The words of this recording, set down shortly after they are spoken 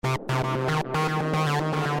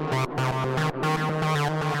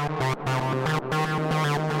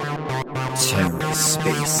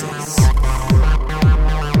TerraSpaces.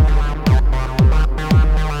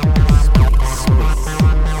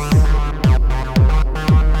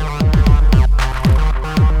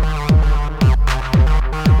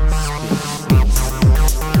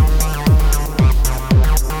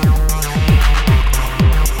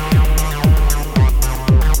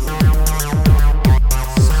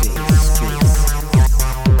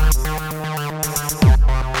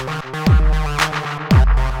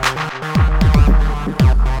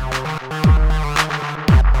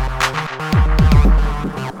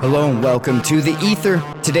 Hello and welcome to The Ether.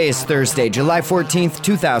 Today is Thursday, July 14th,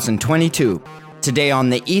 2022. Today on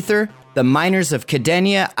The Ether, the miners of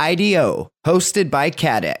Kadenia IDO, hosted by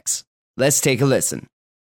Kaddex. Let's take a listen.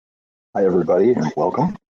 Hi, everybody, and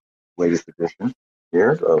welcome. Latest edition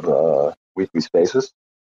here of Weekly Spaces,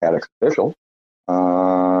 Kaddex Official.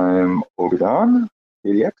 I'm Obidan,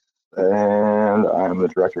 Kaddex, and I'm the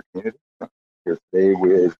Director of Community. Here today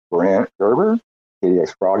with Grant Gerber,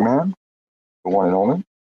 Kaddex Frogman, the one and only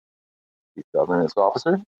Chief Governance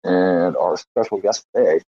Officer. And our special guest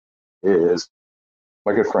today is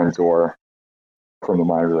my good friend Dor from the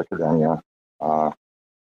miners of Kadenia.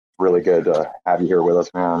 Really good to have you here with us,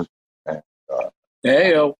 man. And,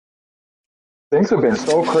 Heyo. things have been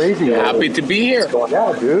so crazy. Happy to be here.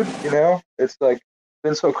 Yeah, dude. You know, it's like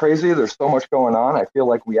been so crazy. There's so much going on. I feel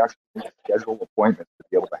like we actually need to schedule appointments to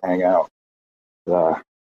be able to hang out. You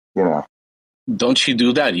know. Don't you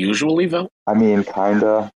do that usually, though? I mean,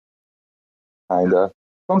 kinda.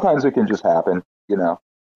 Sometimes it can just happen, you know,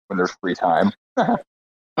 when there's free time.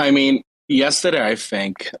 I mean, yesterday, I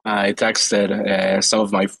think, I texted some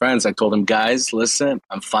of my friends. I told them, guys, listen,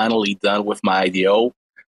 I'm finally done with my IDO.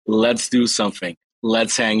 Let's do something.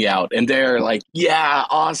 Let's hang out. And they're like, yeah,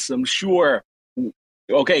 awesome, sure.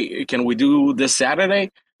 Okay, can we do this Saturday?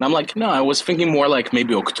 And I'm like, no, I was thinking more like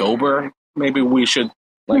maybe October. Maybe we should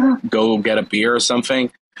go get a beer or something.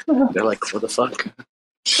 They're like, what the fuck?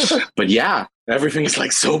 But yeah, everything is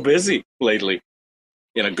like so busy lately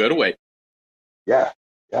in a good way. Yeah,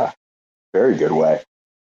 very good way.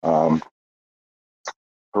 Grant,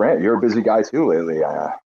 you're a busy guy too lately.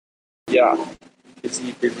 Yeah,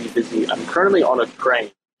 busy. I'm currently on a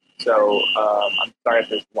train, so I'm sorry if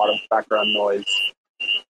there's a lot of background noise.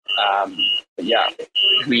 But yeah,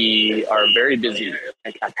 we are very busy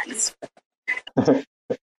at Kaddex.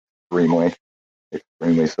 Extremely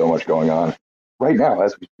so much going on right now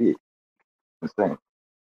as we speak. Insane.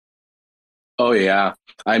 Oh yeah.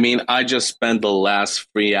 I mean, I just spent the last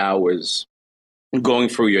 3 hours going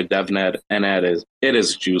through your DevNet, and it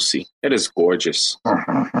is juicy. It is gorgeous.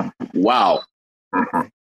 Wow.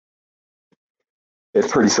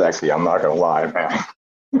 It's pretty sexy, I'm not gonna lie, man.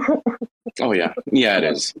 Oh yeah. Yeah, it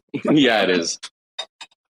is. Yeah, it is.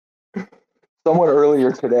 Someone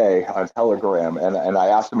earlier today on Telegram, and I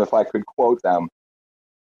asked them if I could quote them,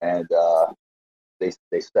 and they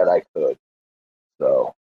said I could.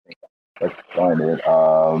 So let's find it.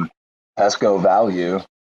 Pesco Value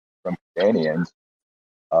from Canadians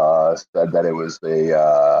said that it was even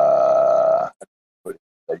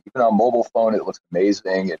on mobile phone it looks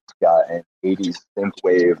amazing. It's got an 80s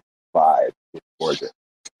synthwave vibe. It's gorgeous.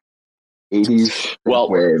 80s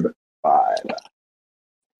synthwave vibe.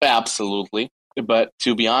 Absolutely. But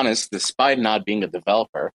to be honest, despite not being a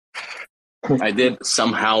developer, I did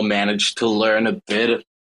somehow manage to learn a bit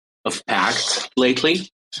of Pact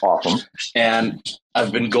lately. Awesome. And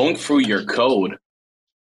I've been going through your code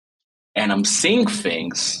and I'm seeing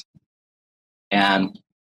things and,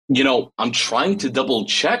 you know, I'm trying to double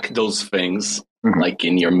check those things like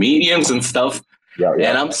in your mediums and stuff. Yeah.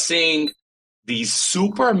 And I'm seeing these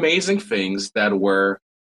super amazing things that were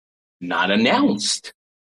not announced.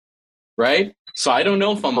 Right? So I don't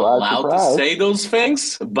know if I'm allowed to say those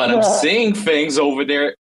things, but I'm seeing things over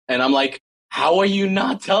there and I'm like, how are you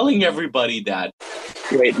not telling everybody that?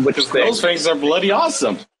 Wait, which thing? Those things are bloody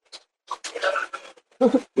awesome.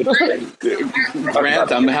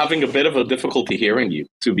 Grant, I'm having a bit of a difficulty hearing you,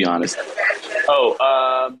 to be honest.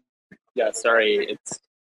 Yeah, sorry.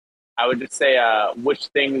 I would just say, which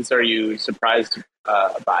things are you surprised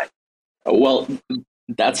by? Well,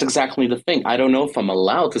 that's exactly the thing. I don't know if I'm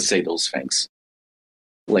allowed to say those things.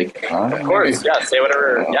 Like, of course, yeah. Say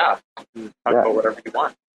whatever. Talk about whatever you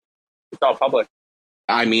want. It's all public.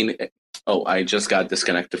 I mean, I just got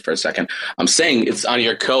disconnected for a second. I'm saying it's on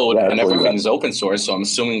your code and everything's open source, so I'm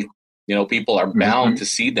assuming, you know, people are bound to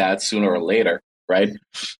see that sooner or later, right?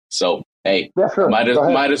 So, hey,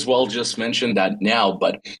 might as well just mention that now.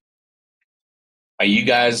 But are you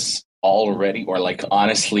guys already, or like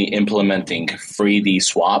honestly implementing 3D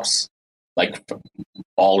swaps, like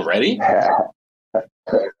already?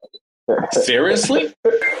 Seriously?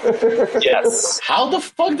 Yes. How the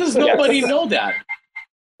fuck does nobody know that?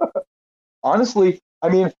 Honestly, I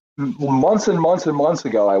mean, months and months and months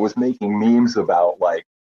ago, I was making memes about like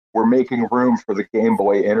we're making room for the Game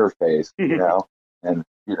Boy interface, and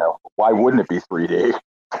why wouldn't it be 3D?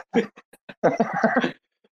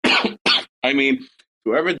 I mean,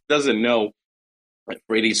 whoever doesn't know, like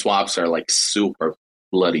 3D swaps are like super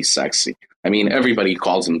bloody sexy. I mean, everybody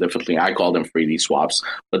calls them differently. I call them 3D swaps.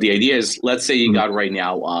 But the idea is, let's say you got right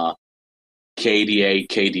now KDA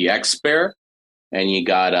KDX pair, and you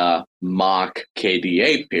got a mock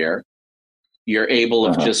KDA pair. You're able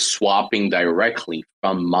of just swapping directly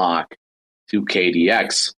from mock to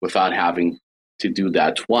KDX without having to do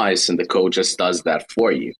that twice, and the code just does that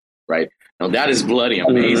for you, right? Now that is bloody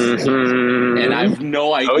amazing, and I have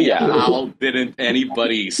no idea how didn't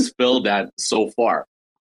anybody spill that so far.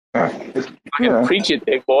 Fucking preach it,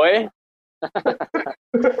 big boy.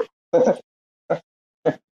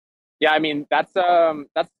 Yeah, I mean that's a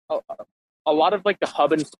lot of like the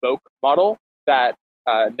hub and spoke model that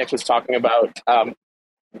Nick was talking about.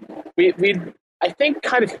 We I think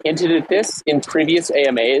kind of hinted at this in previous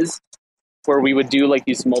AMAs where we would do like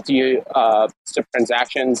these multi step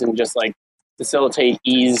transactions and just like facilitate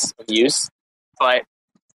ease of use. But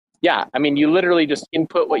yeah, I mean, you literally just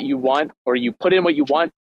input what you want, or you put in what you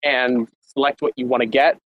want and select what you want to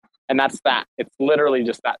get, and that's that. It's literally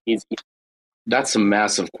just that easy. That's a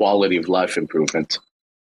massive quality of life improvement.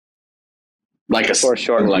 Like a For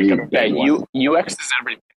sure. like a big one. UX is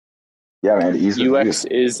everything. Yeah, man. Easy. UX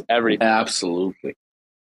is everything. Absolutely.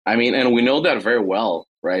 I mean, and we know that very well,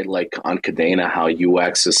 right? Like on Kadena, how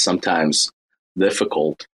UX is sometimes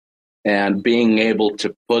difficult, and being able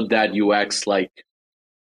to put that UX like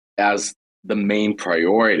as the main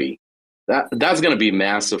priority, that's going to be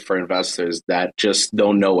massive for investors that just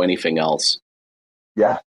don't know anything else.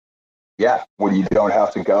 Yeah. When you don't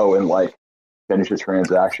have to go and like finish a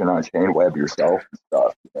transaction on Chainweb yourself and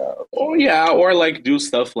stuff. Oh yeah, or like do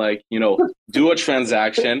stuff like do a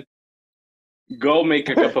transaction, go make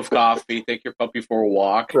a cup of coffee, take your puppy for a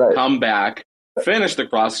walk, come back, finish the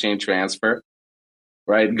cross-chain transfer,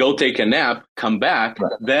 right? Go take a nap, come back,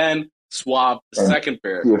 then swap the second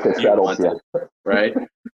pair if it settles, right?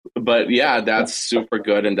 But yeah, that's super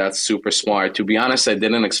good and that's super smart. To be honest, I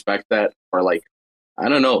didn't expect that for like, I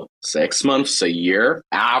don't know, 6 months, a year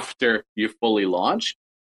after you fully launch.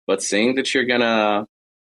 But saying that you're going to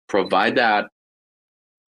provide that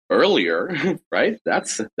earlier, right?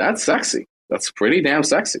 That's sexy. That's pretty damn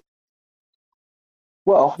sexy.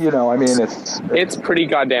 Well, I mean, it's pretty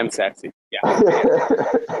goddamn sexy. Yeah.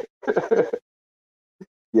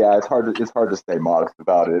 Yeah, it's hard to stay modest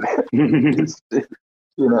about it.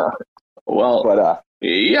 Well, but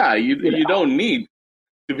yeah, you don't need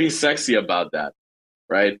to be sexy about that,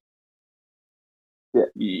 right? Yeah.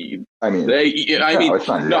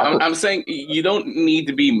 I'm saying you don't need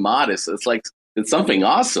to be modest. It's like it's something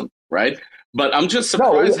awesome, right? But I'm just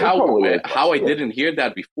surprised how I didn't hear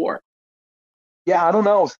that before. Yeah, I don't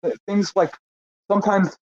know. Things like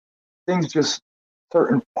sometimes things just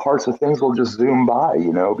certain parts of things will just zoom by,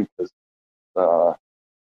 because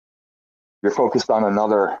you're focused on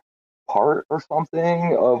another part or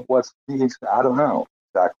something of what's being. I don't know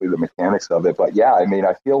exactly the mechanics of it, but yeah, I mean,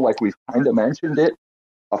 I feel like we've kind of mentioned it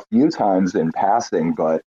a few times in passing,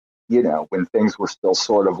 but when things were still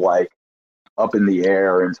sort of like up in the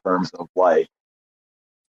air in terms of like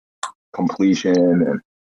completion and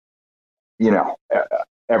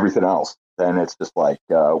everything else, then it's just like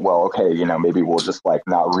well, okay, maybe we'll just like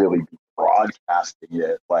not really be broadcasting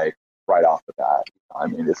it like right off the bat. I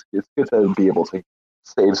mean, it's good to be able to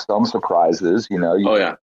save some surprises. You don't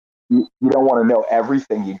want to know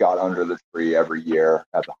everything you got under the tree every year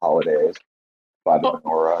at the holidays by the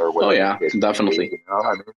menorah or whatever. Oh yeah, definitely.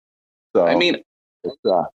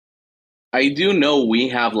 I do know we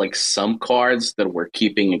have like some cards that we're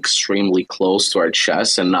keeping extremely close to our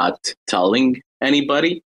chest and not telling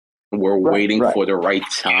anybody. We're waiting for the right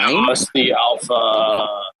time. That's the alpha.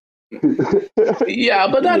 Yeah,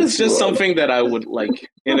 but that is just something that I would like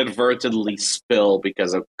inadvertently spill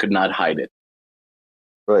because I could not hide it.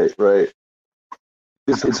 Right.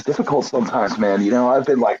 It's difficult sometimes, man. I've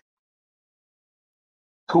been like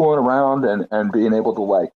tooling around and being able to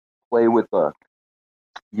like play with the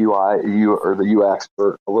UI or the UX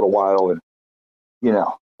for a little while, and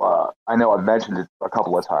I know I've mentioned it a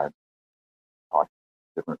couple of times, talking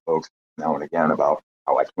to different folks now and again about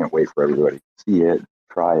how I can't wait for everybody to see it,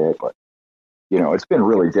 try it, but it's been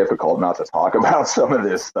really difficult not to talk about some of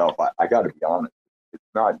this stuff. I got to be honest. It's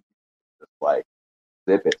not just like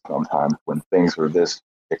zip it sometimes when things are this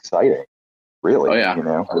exciting, really. Oh,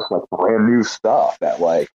 yeah. It's like brand new stuff that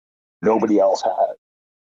like nobody else has.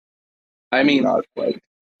 I mean, like,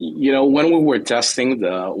 when we were testing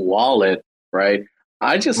the wallet, right?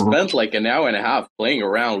 I just spent like an hour and a half playing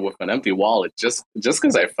around with an empty wallet just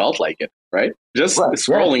because I felt like it, right? Just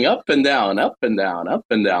scrolling up and down, up and down, up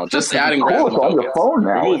and down, just adding random on tokens, your phone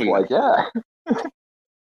now. removing it's like,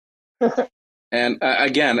 yeah. And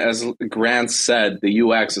again, as Grant said, the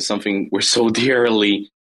UX is something we're so dearly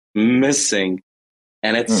missing,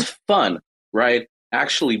 and it's fun, right?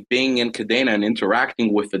 Actually being in Kadena and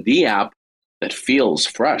interacting with the D app that feels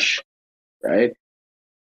fresh, right?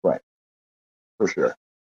 Right, for sure.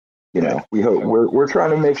 We hope we're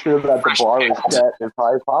trying to make sure that the bar is set as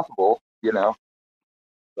high as possible. So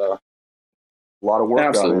a lot of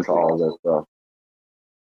work done into all of this stuff.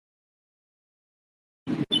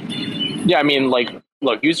 Yeah, I mean, like,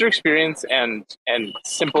 look, user experience and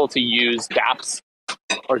simple to use dApps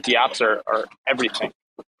or dApps are everything.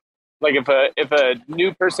 Like if a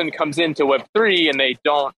new person comes into Web3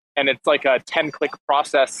 and it's like a 10-click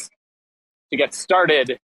process to get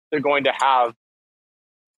started, they're going to have,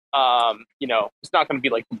 it's not going to be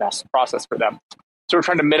like the best process for them. So we're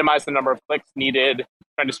trying to minimize the number of clicks needed,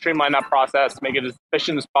 trying to streamline that process, make it as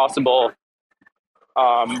efficient as possible.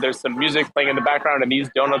 There's some music playing in the background, and these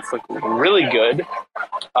donuts look really good.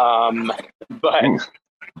 But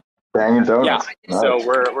banging donuts. Yeah, nice. So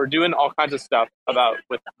we're doing all kinds of stuff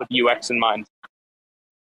with UX in mind.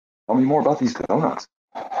 Tell me more about these donuts.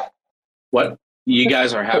 What? You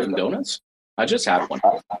guys are having donuts? I just had one.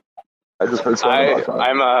 I just heard something about that.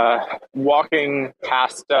 I'm walking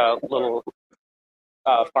past a little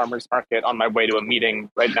farmer's market on my way to a meeting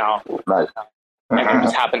right now. Nice. And it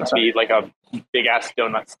just happened to be like a big ass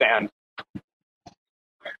donut stand.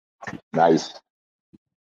 Nice.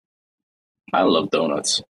 I love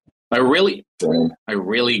donuts. I really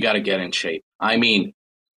got to get in shape. I mean,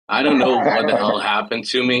 I don't know what the hell happened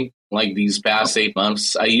to me. Like these past 8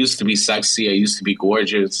 months, I used to be sexy. I used to be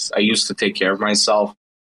gorgeous. I used to take care of myself.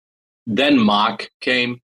 Then Mach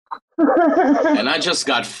came, and I just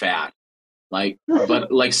got fat.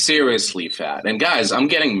 But seriously fat. And guys, I'm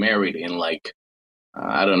getting married in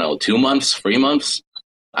I don't know, 2 months, 3 months.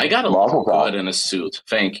 I gotta look good in a suit.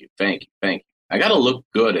 Thank you. I gotta look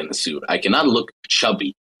good in a suit. I cannot look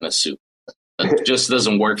chubby in a suit. That just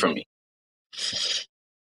doesn't work for me.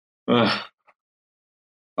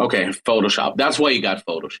 Okay, Photoshop. That's why you got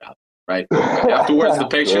Photoshop, right? Afterwards, the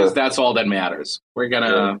pictures, that's all that matters. We're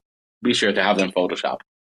gonna be sure to have them Photoshop.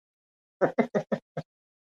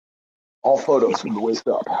 All photos from the waist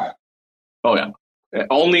up. Oh, yeah.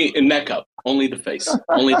 Only neck up. Only the face.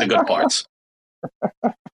 Only the good parts.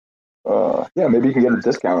 Yeah, maybe you can get a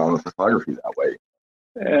discount on the photography that way.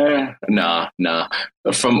 Nah.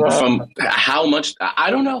 From how much, I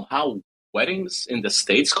don't know how weddings in the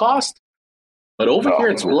States cost, but over here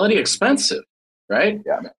it's bloody expensive, right?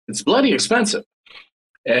 Yeah, man. It's bloody expensive.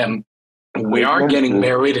 We are getting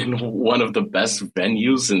married in one of the best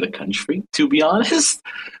venues in the country, to be honest,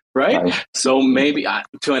 right? Nice. So maybe,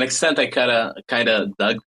 to an extent, I kind of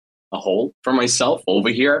dug a hole for myself over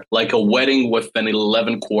here, like a wedding with an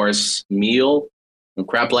 11-course meal and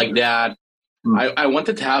crap like that. I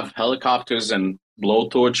wanted to have helicopters and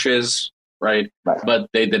blowtorches, right? But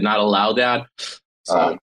they did not allow that.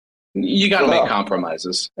 So you got to make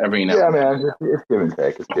compromises every now and then. Yeah, man. It's give and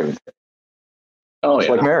take. It's give and take. Oh, it's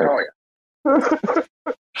yeah. like marriage.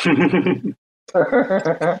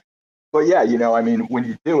 But yeah, I mean, when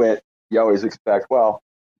you do it, you always expect, well,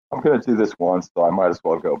 I'm going to do this once, so I might as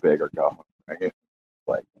well go big or go home. Right?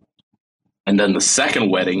 And then the second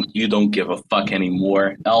wedding, you don't give a fuck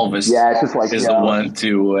anymore. Elvis is the one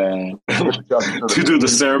to do the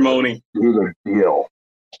ceremony. Do the deal,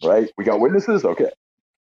 right? We got witnesses? Okay.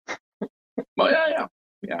 Well,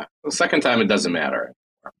 yeah. The second time, it doesn't matter.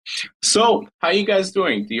 So, how are you guys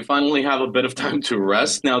doing? Do you finally have a bit of time to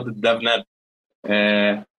rest now that DevNet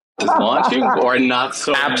is launching, or not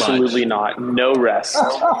so Absolutely much? Not. No rest.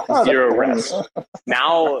 Zero rest.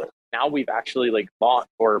 Now we've actually launched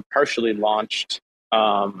or partially launched.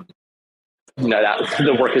 That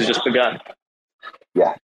the work has just begun.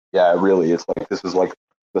 Yeah, really. It's like this is like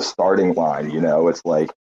the starting line. It's like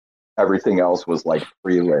everything else was like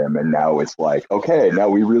prelim, and now it's like, okay, now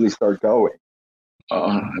we really start going.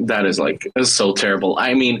 That is it's so terrible.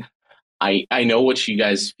 I mean, I know what you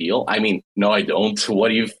guys feel. I mean, no, I don't.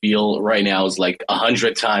 What you feel right now is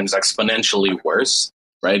 100 times exponentially worse.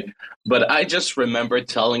 right? But I just remember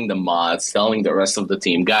telling the mods, telling the rest of the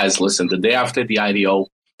team, guys, listen, the day after the IDO,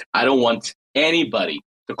 I don't want anybody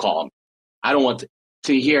to call me. I don't want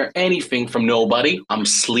to hear anything from nobody. I'm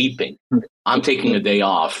sleeping. I'm taking a day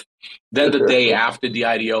off. Then the day after the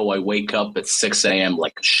IDO, I wake up at 6 a.m.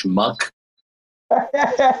 like a schmuck.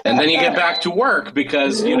 And then you get back to work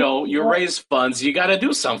because, you raise funds. You got to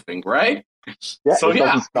do something, right? Yeah, so,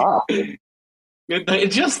 doesn't stop.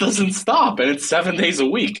 It just doesn't stop. And it's 7 days a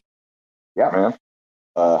week. Yeah,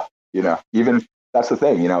 man. Even that's the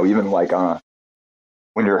thing, even like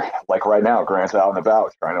when you're like right now, Grant's out and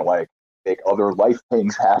about trying to like make other life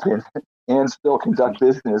things happen and still conduct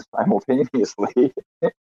business simultaneously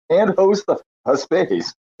and host a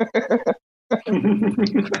space.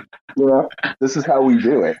 This is how we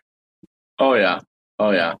do it. Oh yeah,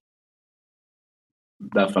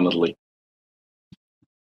 definitely.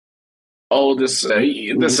 Oh, this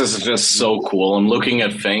is just so cool. I'm looking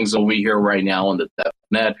at things over here right now on the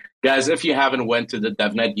DevNet. Guys, if you haven't went to the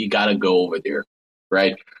DevNet, you got to go over there,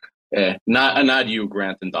 right? Not you,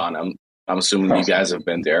 Grant and Don. I'm assuming you guys have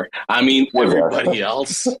been there. I mean, everybody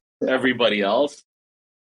else,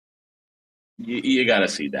 you got to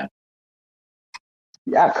see that.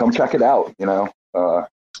 Yeah, come check it out.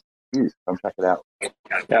 Please come check it out.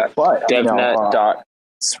 Yeah, but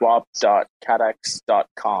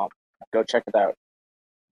devnet.swap.kaddex.com. Go check it out.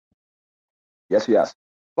 Yes.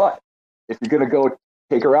 But if you're going to go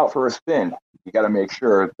take her out for a spin, you got to make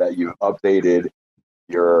sure that you've updated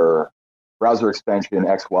your browser extension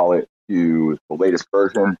X Wallet to the latest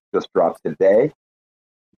version, just dropped today,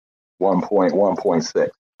 1.1.6.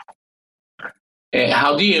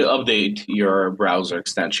 How do you update your browser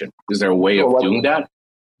extension? Is there a way of doing that?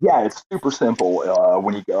 Yeah, it's super simple.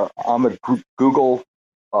 When you go on the Google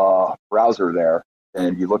browser there,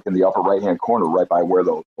 and you look in the upper right-hand corner, right by where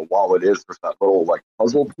the wallet is, there's that little like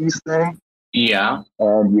puzzle piece thing. Yeah.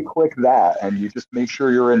 And you click that, and you just make sure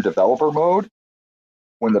you're in developer mode.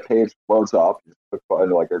 When the page loads up, you click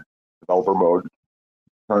button like a developer mode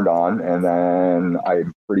turned on, and then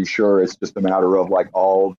I'm pretty sure it's just a matter of like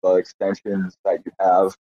all the extensions that you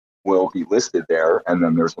have will be listed there, and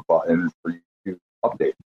then there's a button for you to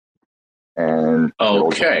update. And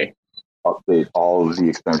okay, update all of the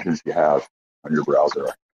extensions you have on your browser,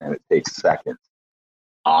 and it takes seconds.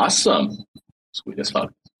 Awesome. Sweet as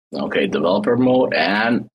fuck. Okay, developer mode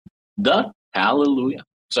and done. Hallelujah.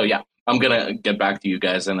 So yeah, I'm gonna get back to you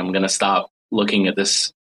guys, and I'm gonna stop looking at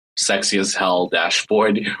this sexy as hell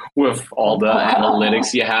dashboard with all the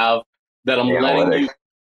analytics you have that I'm letting you.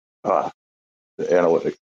 The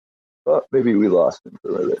analytics. Maybe we lost him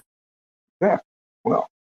for a minute. Yeah. Well,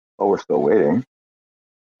 we're still waiting.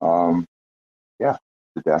 Yeah,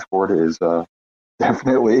 the dashboard is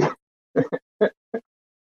definitely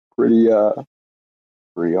pretty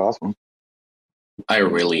awesome. I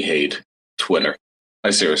really hate Twitter. I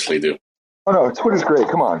seriously do. Oh no, Twitter's great.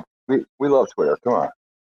 Come on, we love Twitter. Come on,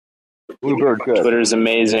 Bluebird good. Twitter's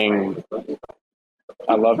amazing.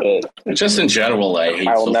 I love it. Just in general, I hate.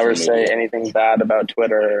 I will never say anything bad about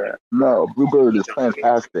Twitter. No, Bluebird is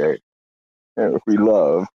fantastic. Yeah, we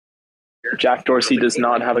love. Jack Dorsey does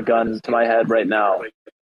not have a gun to my head right now.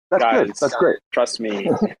 That's Guys, good. That's great. Trust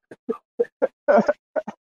me.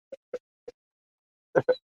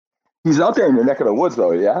 He's out there in your neck of the woods,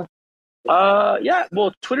 though. Yeah. Yeah.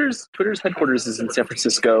 Well, Twitter's headquarters is in San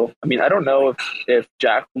Francisco. I mean, I don't know if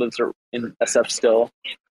Jack lives in SF still.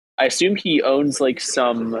 I assume he owns like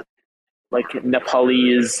some like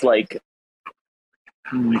Nepalese like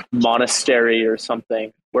monastery or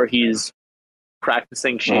something where he's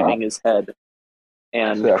practicing shaving his head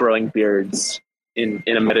and growing beards in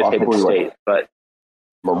a meditative state. Like but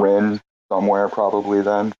Marin somewhere probably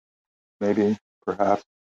then, maybe, perhaps.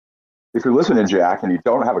 If you're listening, Jack, and you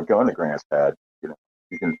don't have a gun to Grant's head, you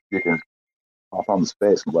can hop on the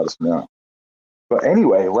space and let us know. But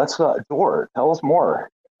anyway, let's Dor, tell us more.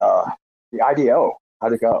 The IDO,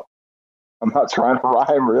 how'd it go? I'm not trying to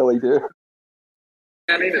rhyme, really, dude.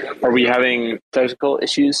 Are we having technical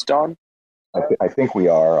issues, Don? I think we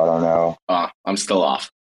are. I don't know. I'm still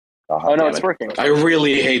off. Oh no, it's working. I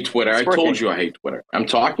really hate Twitter. I told you I hate Twitter. I'm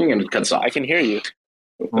talking and it cuts off. I can hear you.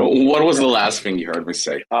 What was the last thing you heard me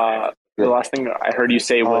say? The last thing I heard you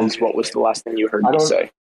say was, what was the last thing you heard me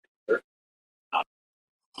say?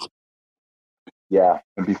 Yeah,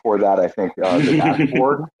 and before that, I think the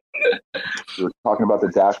dashboard. We were talking about the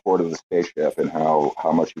dashboard of the spaceship and how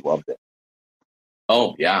much you loved it.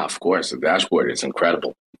 Oh, yeah, of course. The dashboard is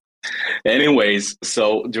incredible. Anyways,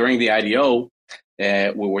 so during the IDO,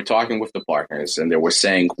 we were talking with the partners, and they were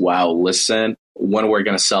saying, wow, listen, when we're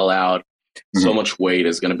going to sell out, So much weight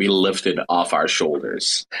is going to be lifted off our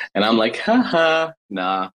shoulders. And I'm like, haha,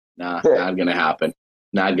 nah, not going to happen.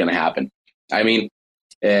 Not going to happen. I mean,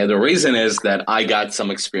 the reason is that I got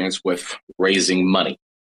some experience with raising money,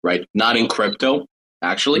 right? Not in crypto,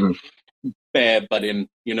 actually, but in,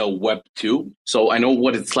 Web 2. So I know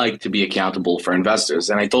what it's like to be accountable for investors.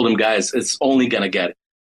 And I told them, guys, it's only going to get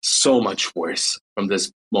so much worse from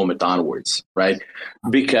this moment onwards, right?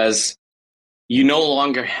 Because you no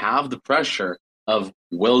longer have the pressure of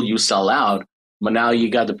will you sell out, but now you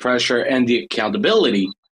got the pressure and the accountability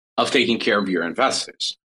of taking care of your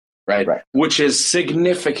investors, right? Which is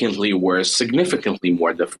significantly worse, significantly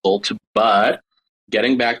more difficult. But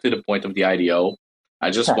getting back to the point of the IDO,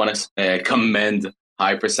 I just want to commend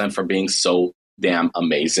High% for being so damn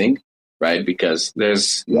amazing, right? Because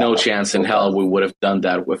there's no chance in hell we would have done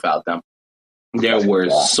that without them. They were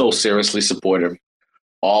so seriously supportive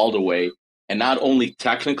all the way. And not only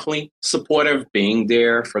technically supportive, being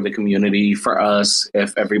there for the community, for us,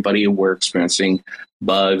 if everybody were experiencing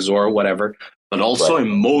bugs or whatever, but also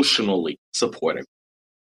emotionally supportive,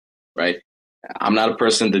 right? I'm not a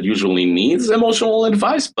person that usually needs emotional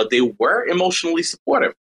advice, but they were emotionally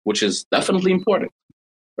supportive, which is definitely important,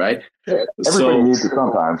 right? Yeah, everybody needs it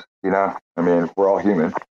sometimes, I mean, we're all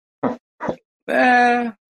human. For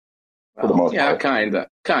the most part.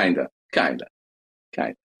 Kinda.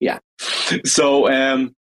 Yeah. So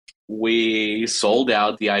we sold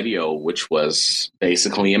out the IDO, which was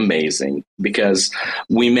basically amazing because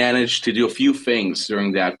we managed to do a few things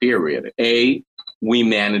during that period. We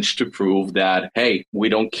managed to prove that, hey, we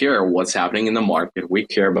don't care what's happening in the market. We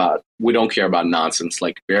don't care about nonsense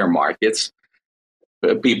like bear markets.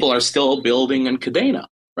 People are still building in Kadena,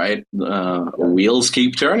 right? Wheels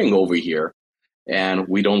keep turning over here, and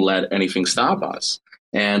we don't let anything stop us.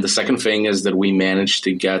 And the second thing is that we managed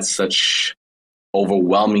to get such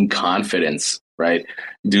overwhelming confidence, right?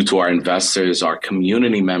 Due to our investors, our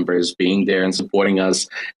community members being there and supporting us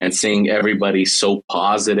and seeing everybody so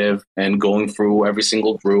positive and going through every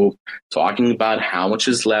single group, talking about how much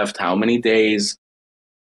is left, how many days.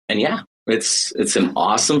 And yeah, it's an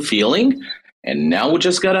awesome feeling. And now we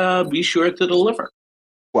just got to be sure to deliver.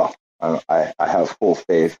 Well, I have full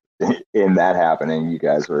faith in that happening. You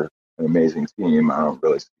guys are an amazing team. I don't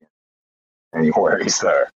really see any worries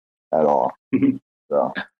there at all.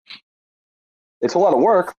 So it's a lot of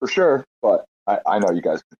work for sure, but I know you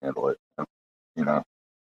guys can handle it.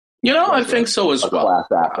 I think so as well. Class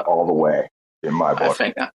act all the way in my book.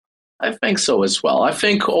 I think so as well. I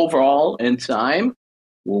think overall in time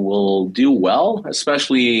we will do well,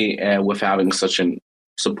 especially with having such a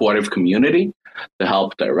supportive community to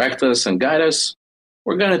help direct us and guide us.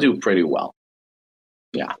 We're going to do pretty well.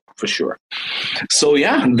 Yeah, for sure. So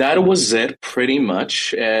yeah, that was it pretty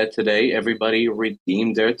much. Today, everybody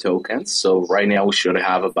redeemed their tokens. So right now we should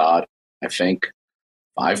have about, I think,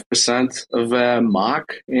 5% of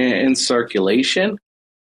mock in circulation,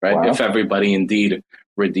 right? Wow. If everybody indeed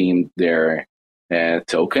redeemed their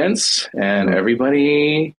tokens and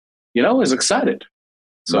everybody, is excited.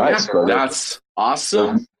 So nice. That's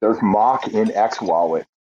awesome. There's mock in X Wallet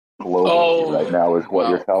globally right now is what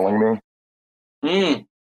you're telling me?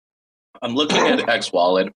 I'm looking at X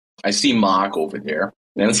Wallet. I see mock over there,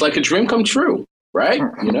 and it's like a dream come true, right?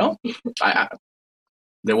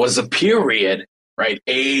 There was a period, right,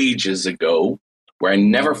 ages ago, where I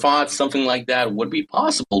never thought something like that would be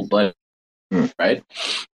possible, but right,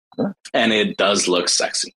 and it does look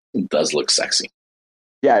sexy. It does look sexy.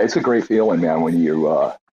 Yeah, it's a great feeling, man, when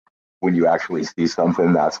you actually see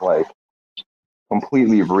something that's like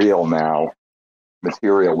completely real now,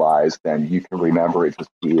 materialized, and you can remember it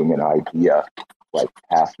just being an idea like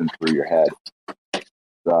passing through your head.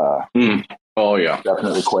 Oh yeah,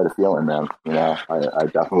 definitely quite a feeling, man. I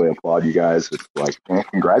definitely applaud you guys. It's like, and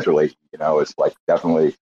congratulate you. It's like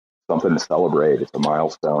definitely something to celebrate. It's a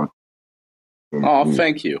milestone.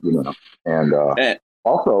 Thank you. And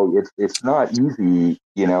also it's not easy,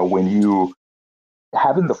 when you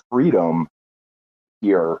having the freedom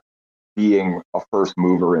here, being a first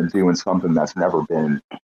mover and doing something that's never been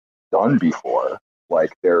done before.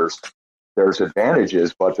 Like there's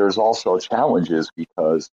advantages, but there's also challenges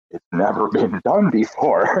because it's never been done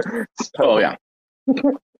before. So, yeah.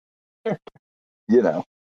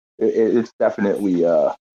 It's definitely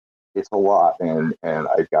it's a lot, and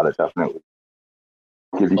I've got to definitely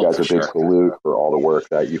give you guys a big salute for all the work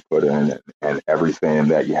that you put in and everything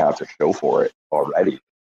that you have to show for it already.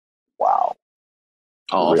 Wow.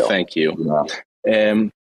 Oh, thank you.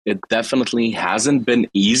 It definitely hasn't been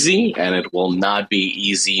easy, and it will not be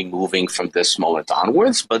easy moving from this moment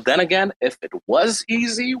onwards. But then again, if it was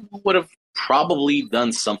easy, we would have probably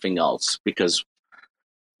done something else because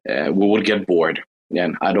we would get bored.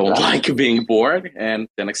 And I don't like being bored. And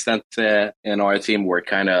to an extent, in our team, we're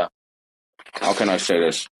kind of, how can I say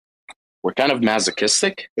this? We're kind of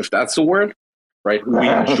masochistic, if that's the word, right? We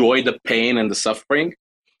enjoy the pain and the suffering.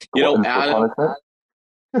 You know,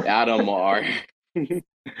 Adam, our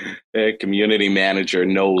community manager,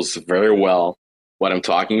 knows very well what I'm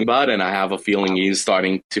talking about, and I have a feeling he's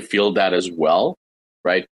starting to feel that as well,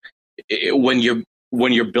 right? When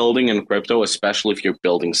you're building in crypto, especially if you're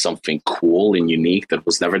building something cool and unique that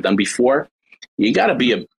was never done before, you got to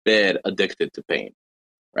be a bit addicted to pain,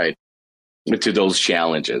 right? To those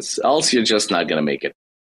challenges, else you're just not going to make it.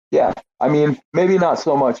 Yeah, I mean, maybe not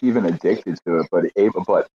so much even addicted to it,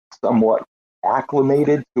 but somewhat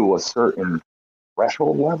acclimated to a certain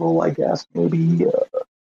threshold level, I guess. Maybe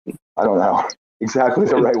I don't know exactly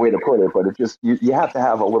the right way to put it, but it just you have to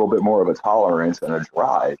have a little bit more of a tolerance and a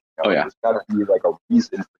drive. You know? Oh yeah, there's got to be like a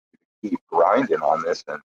reason for you to keep grinding on this.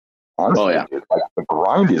 And honestly, like the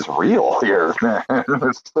grind is real here, man.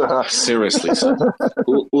 Seriously, so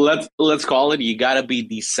let's call it. You got to be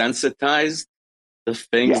desensitized to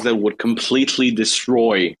things that would completely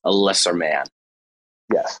destroy a lesser man.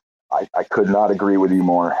 Yes, I could not agree with you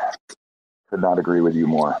more.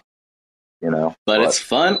 You know, but it's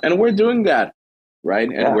fun, and we're doing that, right?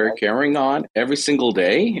 And we're carrying on every single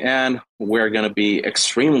day, and we're going to be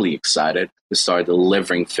extremely excited to start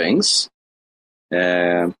delivering things,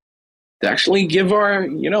 to actually give our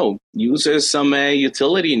users some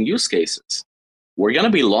utility and use cases. We're going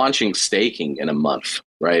to be launching staking in a month,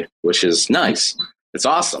 right? Which is nice. It's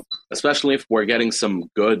awesome, especially if we're getting some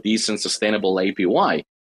good, decent, sustainable APY.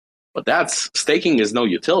 But staking is no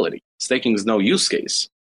utility. Staking is no use case,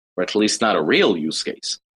 or at least not a real use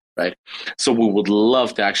case, right? So we would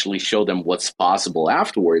love to actually show them what's possible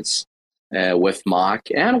afterwards with mock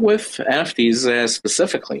and with NFTs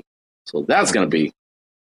specifically. So that's going to be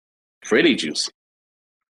pretty juicy.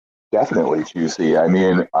 Definitely juicy. I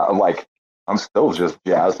mean, I'm still just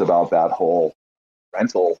jazzed about that whole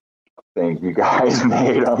rental thing you guys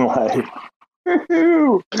made. I'm like,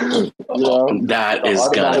 that is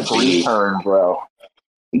gonna be return, bro.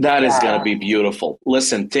 That is gonna be beautiful.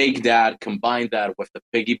 Listen, take that, combine that with the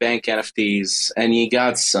piggy bank NFTs, and you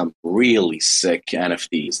got some really sick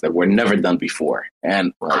NFTs that were never done before.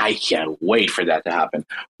 And I can't wait for that to happen.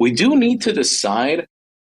 We do need to decide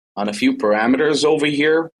on a few parameters over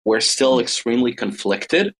here. We're still extremely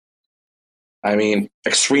conflicted. I mean,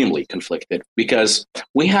 extremely conflicted, because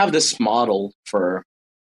we have this model for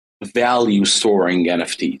value storing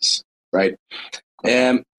NFTs, right?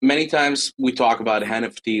 And many times we talk about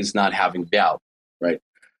NFTs not having value, right?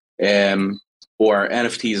 Or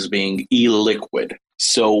NFTs being illiquid.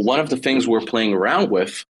 So one of the things we're playing around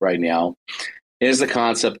with right now is the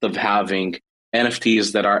concept of having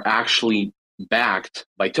NFTs that are actually backed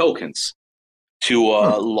by tokens to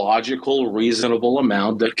a logical, reasonable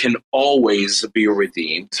amount that can always be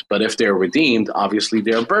redeemed. But if they're redeemed, obviously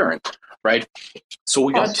they're burned, right? So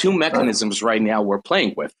we got two mechanisms right now we're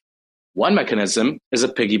playing with. One mechanism is a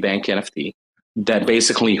piggy bank NFT that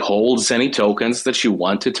basically holds any tokens that you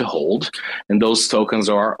wanted to hold, and those tokens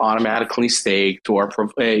are automatically staked or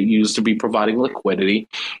used to be providing liquidity,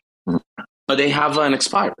 but they have an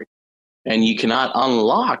expiry, and you cannot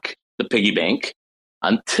unlock the piggy bank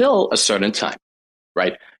until a certain time,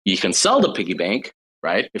 right? You can sell the piggy bank,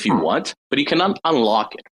 right, if you want, but you cannot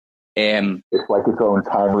unlock it. And it's like its own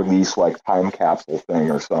time release, like time capsule thing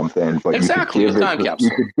or something. But exactly, you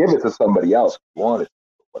could give it to somebody else if you wanted,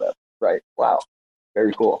 whatever. Right? Wow,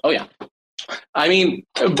 very cool. Oh yeah, I mean,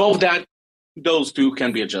 those two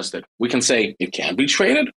can be adjusted. We can say it can be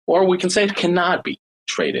traded, or we can say it cannot be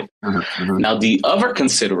traded. Now, the other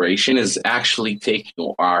consideration is actually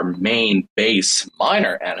taking our main base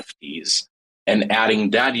miner NFTs and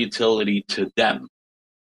adding that utility to them.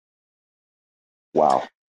 Wow.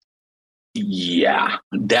 Yeah,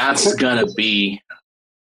 that's going to be,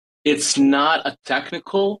 it's not a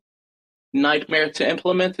technical nightmare to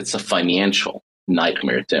implement. It's a financial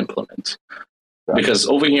nightmare to implement. Because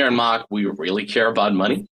over here in Mock, we really care about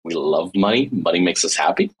money. We love money. Money makes us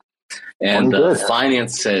happy. And the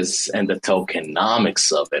finances and the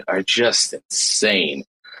tokenomics of it are just insane.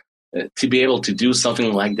 To be able to do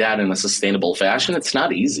something like that in a sustainable fashion, it's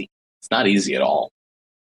not easy. It's not easy at all.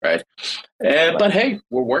 Right? But hey,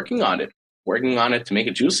 we're working on it. Working on it to make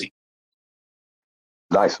it juicy.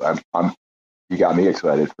 Nice. You got me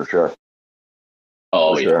excited for sure.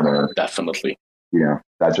 Oh, for sure, man. Definitely.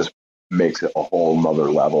 That just makes it a whole nother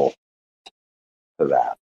level to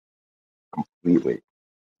that completely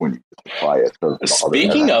when you apply it.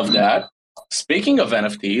 Speaking of that, Speaking of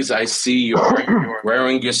NFTs, I see you're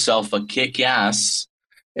wearing yourself a kick-ass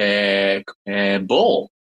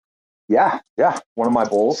bull. Yeah, one of my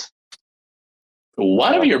bulls.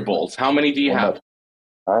 One of your bulls. How many do you have?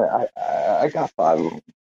 I got 5 of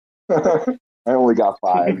them. I only got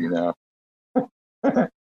 5, you know.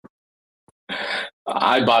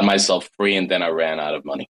 I bought myself 3 and then I ran out of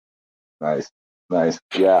money. Nice.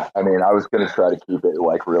 Yeah, I mean, I was going to try to keep it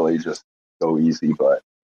like really just go easy, but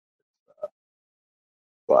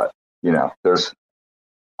you know, there's,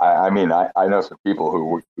 I mean, I know some people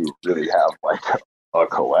who really have like a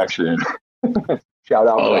collection. Shout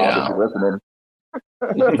out, Oh, Rob, yeah. if you're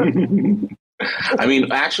listening. I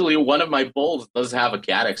mean, actually, one of my bulls does have a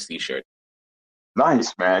Kaddex t-shirt.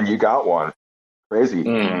 Nice, man. You got one. Crazy.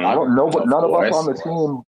 I don't know, but none of us on the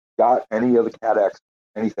team got any of the Kaddex,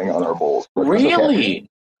 anything on our bulls. Really? Okay.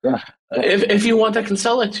 Yeah. If you want, I can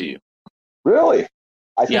sell it to you. Really?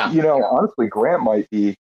 I think, you know, honestly, Grant might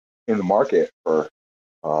be in the market for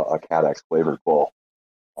a Kaddex flavored bull,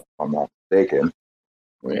 if I'm not mistaken.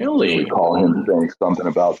 Really? I recall him saying something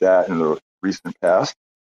about that in the recent past.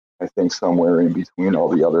 I think somewhere in between all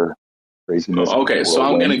the other craziness. Okay, so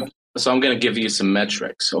I'm gonna give you some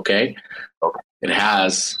metrics. Okay. It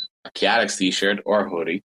has a Kaddex t-shirt or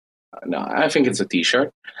hoodie. No, I think it's a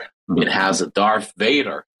t-shirt. Mm-hmm. It has a Darth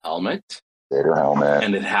Vader helmet.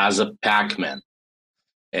 And it has a Pac-Man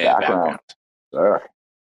background. Sure.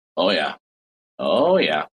 Oh yeah.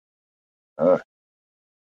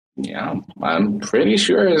 Yeah, I'm pretty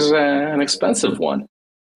sure it's an expensive one.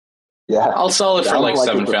 Yeah, I'll sell it for like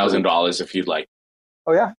 $7,000 if you'd like.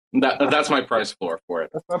 Oh yeah, that's my price floor for it.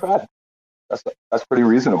 That's not bad. That's pretty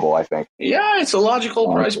reasonable, I think. Yeah, it's a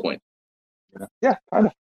logical price point. Yeah, kind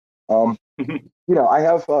of. You know, I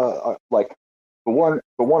have like the one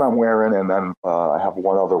I'm wearing, and then I have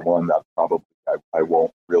one other one that probably I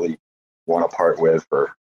won't really want to part with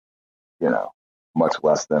for, you know, much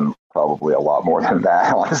less than probably a lot more than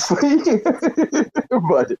that, honestly.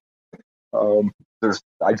 But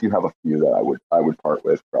I do have a few that I would part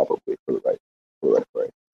with probably for the right price.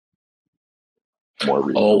 More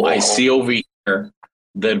reasonable. Oh, I see over here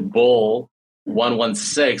that Bull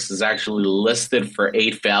 116 is actually listed for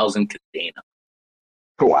 8,000 Kadena.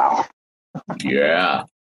 Wow. Yeah,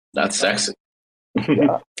 that's sexy.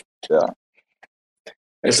 Yeah.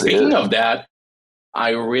 And speaking of that,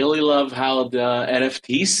 I really love how the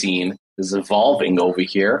NFT scene is evolving over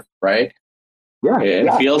here, right? Yeah.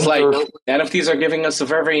 It feels like NFTs are giving us a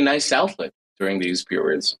very, very nice outlet during these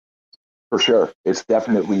periods. For sure. It's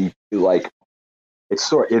definitely like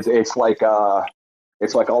it's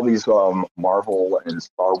like all these Marvel and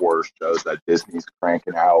Star Wars shows that Disney's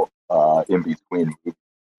cranking out in between movies,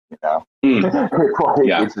 you know.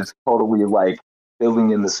 It's just totally like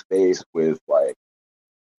filling in the space with like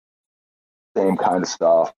same kind of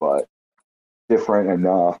stuff, but different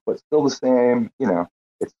enough, but still the same, you know.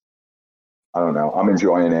 I don't know. I'm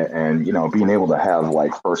enjoying it, and you know, being able to have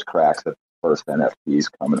like first cracks at the first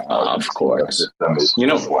NFTs coming out. Of course, you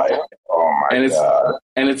know, like, oh my god!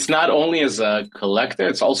 And it's not only as a collector;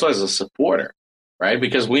 it's also as a supporter, right?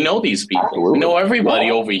 Because we know these people, we know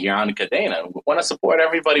everybody over here on Kadena. We want to support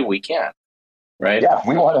everybody we can, right? Yeah,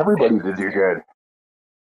 we want everybody to do good.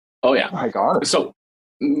 Oh yeah, my god! So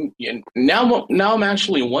now I'm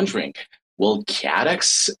actually wondering. Will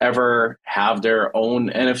Kaddex ever have their own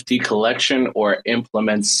NFT collection or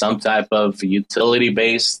implement some type of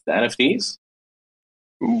utility-based NFTs?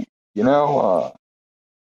 You know,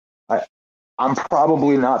 I'm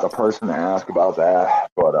probably not the person to ask about that,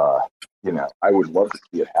 but you know, I would love to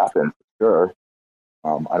see it happen for sure.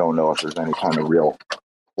 I don't know if there's any kind of real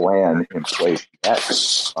plan in place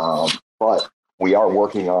yet, but we are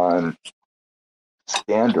working on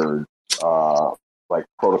standards. Like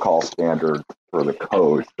protocol standards for the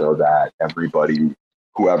code so that everybody,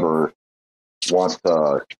 whoever wants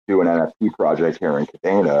to do an NFT project here in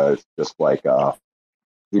Kadena, it's just like,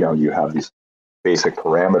 you know, you have these basic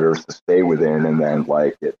parameters to stay within, and then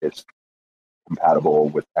like it's compatible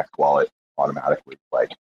with X Wallet automatically.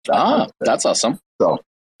 Like that's awesome. So,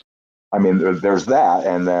 I mean, there's that,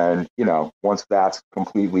 and then, you know, once that's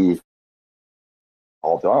completely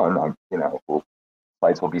all done, you know,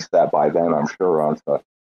 sites will be set by then, I'm sure,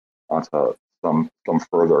 onto some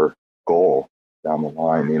further goal down the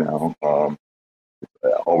line. You know, it's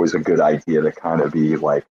always a good idea to kind of be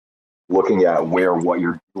like looking at where what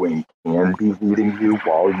you're doing can be leading you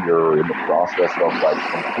while you're in the process of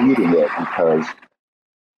like completing it, because,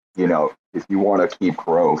 you know, if you want to keep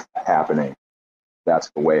growth happening, that's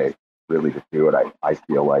the way really to do it. I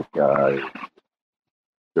feel like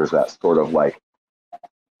there's that sort of like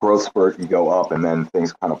growth spurt, you go up, and then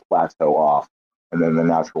things kind of plateau off. And then the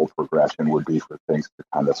natural progression would be for things to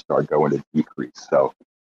kind of start going to decrease. So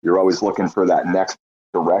you're always looking for that next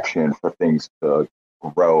direction for things to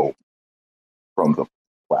grow from the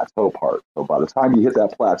plateau part. So by the time you hit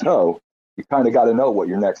that plateau, you kind of got to know what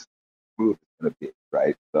your next move is going to be,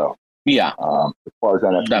 right? So Yeah. as far as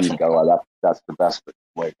NFTs Definitely. go, that's the best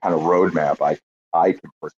kind of roadmap I can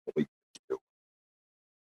personally do.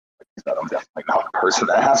 Like I said, I'm definitely not the person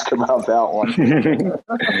to ask about that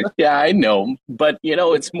one. Yeah, I know. But,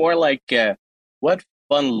 it's more like what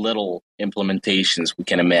fun little implementations we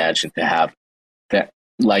can imagine to have that,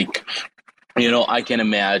 like, I can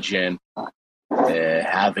imagine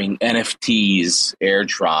having NFTs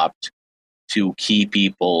airdropped to key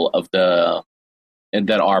people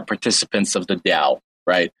that are participants of the DAO,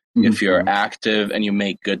 right? Mm-hmm. If you're active and you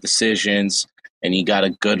make good decisions and you got a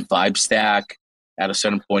good vibe stack, at a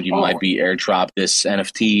certain point you might be airdropped this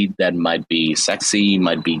NFT that might be sexy,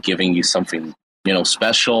 might be giving you something,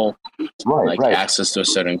 special, like access to a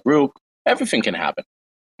certain group. Everything can happen.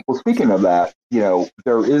 Well, speaking of that,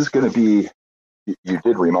 there is going to be, you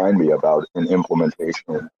did remind me about an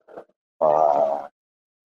implementation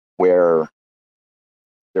where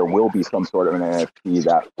there will be some sort of an NFT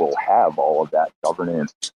that will have all of that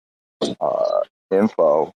governance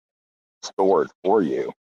info stored for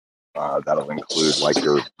you. That'll include like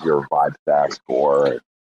your vibe stack score,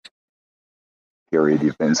 period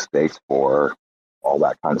you've been staked for, all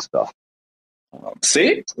that kind of stuff.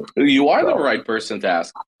 See, you are the right person to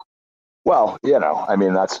ask. Well,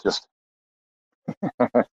 that's just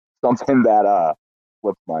something that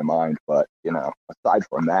slipped my mind. But aside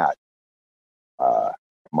from that,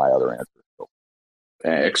 my other answer is still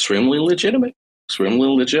extremely legitimate. Extremely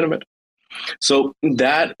legitimate. So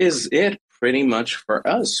that is it pretty much for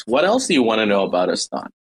us. What else do you want to know about us, Don?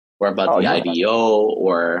 Or about the IDO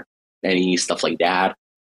or any stuff like that?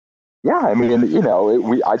 Yeah, I mean,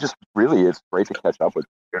 it's great to catch up with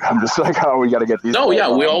you. I'm just like, we got to get these. No, yeah,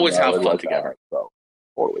 we always have fun together. So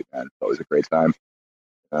totally, man. It's always a great time.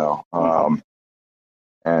 While I'm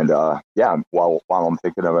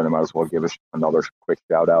thinking of it, I might as well give another quick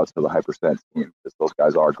shout out to the Hypercent team, because those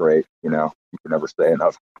guys are great. You can never say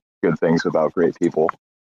enough good things about great people.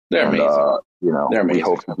 They're amazing. They're amazing. We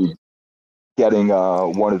hope to be getting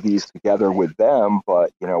one of these together with them, but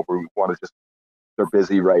we want to just. They're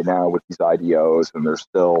busy right now with these IDOs, and I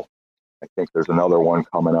think there's another one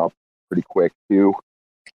coming up pretty quick too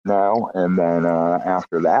now. And then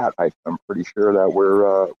after that, I'm pretty sure that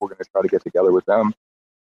we're going to try to get together with them.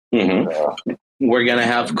 Mm-hmm. We're going to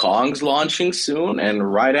have Kongs launching soon,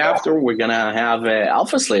 and right after we're going to have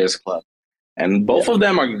Alpha Slayers Club, and both of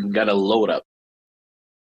them are going to load up.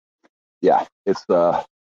 Yeah, it's a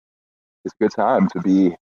good time to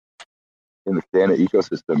be in the Kadenia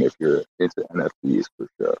ecosystem if you're into NFTs, for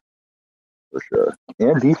sure,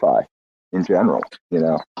 and DeFi in general.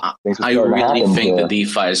 I really think the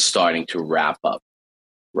DeFi is starting to ramp up,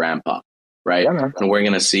 right? Yeah, and we're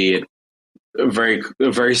gonna see it very,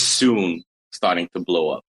 very soon starting to blow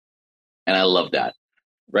up, and I love that,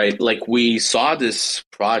 right? Like, we saw this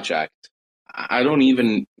project. I don't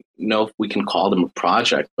even know if we can call them a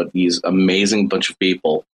project, but these amazing bunch of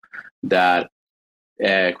people that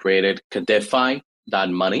created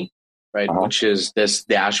Kaddefi.money, right? Which is this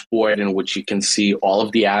dashboard in which you can see all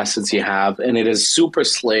of the assets you have. And it is super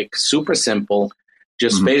slick, super simple.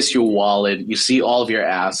 Just space your wallet. You see all of your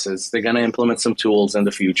assets. They're going to implement some tools in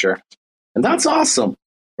the future. And that's awesome,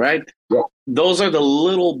 right? Yeah. Those are the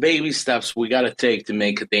little baby steps we got to take to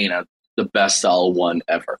make Kadenia the best L1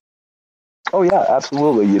 ever. Oh, yeah,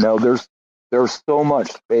 absolutely. There's so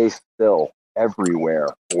much space still everywhere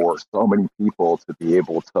for so many people to be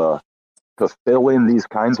able to fill in these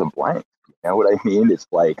kinds of blanks. You know what I mean? It's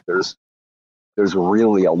like there's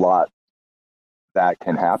really a lot that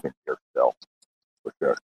can happen here still, for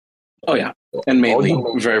sure. Oh yeah, and mainly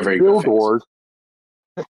very, very good doors.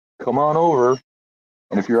 Come on over,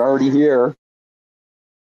 and if you're already here,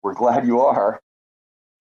 we're glad you are.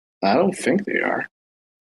 I don't think they are.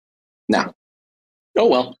 No. Oh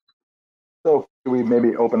well. So, do we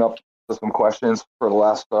maybe open up to some questions for the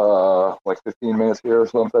last 15 minutes here or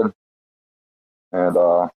something, and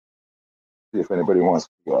see if anybody wants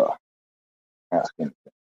to ask anything,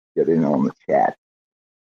 get in on the chat.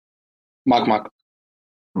 Mock.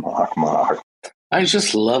 I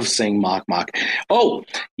just love saying mock. Oh,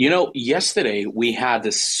 yesterday we had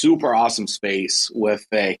this super awesome space with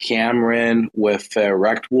Cameron, with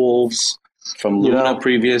Wrecked Wolves from Luna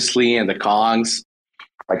previously, and the Kongs.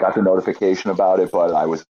 I got the notification about it, but I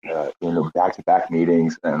was in back-to-back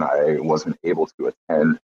meetings, and I wasn't able to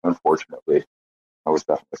attend, unfortunately. I was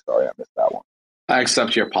definitely sorry I missed that one. I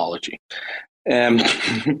accept your apology. And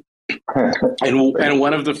and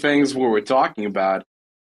one of the things we were talking about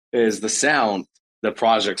is the sound that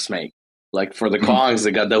projects make. Like for the Kongs,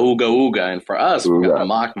 they got the ooga ooga, and for us, we got the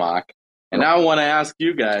mock mock. And now I want to ask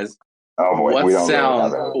you guys,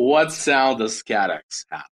 what sound does Kaddex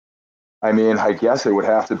have? I mean, I guess it would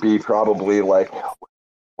have to be probably like,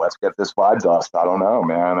 let's get this vibe dust. I don't know,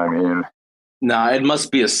 man. I mean, it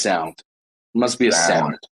must be a sound. It must be a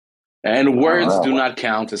sound. And words do not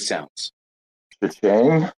count as sounds.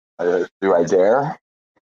 Cha-ching? Do I dare?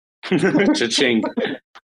 Cha-ching.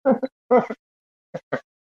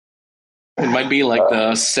 It might be like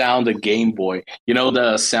the sound of Game Boy. You know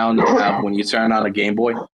the sound you have when you turn on a Game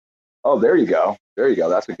Boy? Oh, there you go. There you go.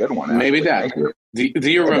 That's a good one. Actually. Maybe that.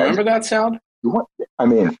 Do you remember that sound? I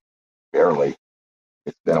mean, barely.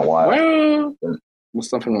 It's been a while. Well,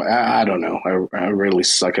 something like, I don't know. I really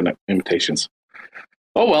suck at imitations.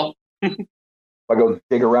 Oh, well. If I go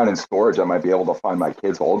dig around in storage, I might be able to find my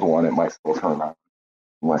kid's old one. It might still turn on.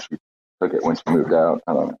 Unless she took it when she moved out.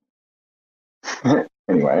 I don't know.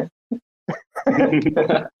 Anyway.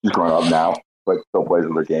 She's grown up now, but still plays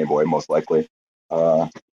with her Game Boy, most likely.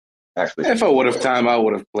 Actually, if I would have time, I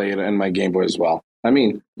would have played in my Game Boy as well. I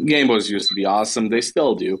mean, Game Boys used to be awesome. They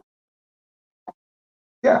still do.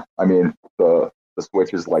 Yeah, I mean, the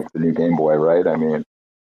Switch is like the new Game Boy, right? I mean,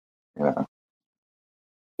 yeah.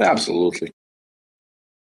 Absolutely.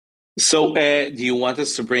 So, do you want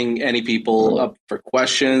us to bring any people up for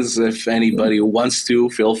questions? If anybody wants to,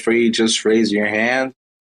 feel free, just raise your hand.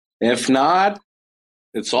 If not,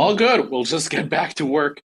 it's all good. We'll just get back to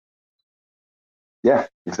work. Yeah,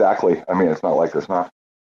 exactly. I mean, it's not like there's not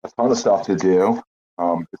a ton of stuff to do.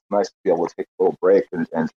 It's nice to be able to take a little break and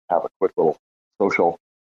have a quick little social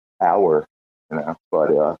hour, you know.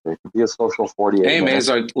 But it could be a social 48 minutes. AMAs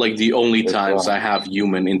are like the only times I have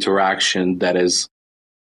human interaction that is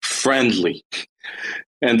friendly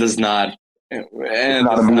and does not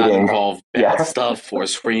involve bad stuff or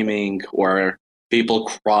screaming or people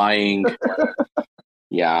crying.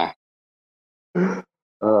 Yeah.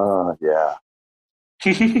 Yeah.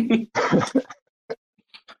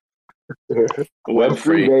 Web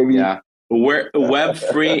free, baby. Yeah. We're web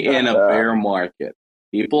free in a bear market.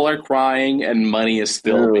 People are crying and money is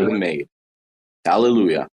still being made.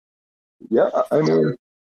 Hallelujah. Yeah, I mean,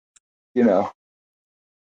 you know,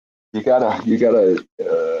 you gotta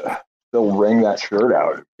still wring that shirt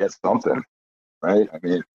out and get something, right? I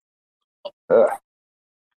mean,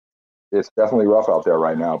 it's definitely rough out there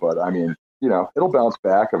right now, but I mean, you know, it'll bounce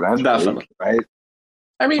back eventually, definitely. Right?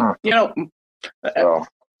 I mean, you know,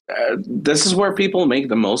 this is where people make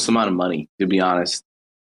the most amount of money, to be honest,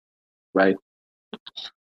 right?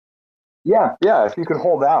 Yeah. If you can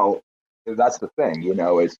hold out, that's the thing. You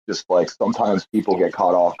know, it's just like sometimes people get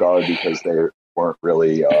caught off guard because they weren't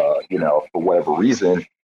really, you know, for whatever reason.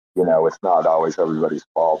 You know, it's not always everybody's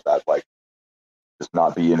fault that like just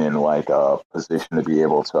not being in like a position to be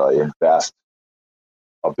able to invest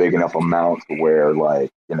a big enough amount to where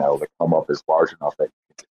like, you know, the come up is large enough that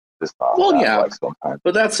you can just not. Well, yeah, like sometimes,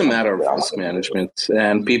 but that's a matter of risk management,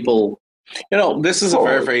 and people. You know, this is a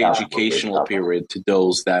very, very educational period to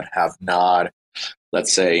those that have not,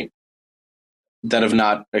 let's say, that have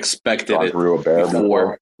not expected it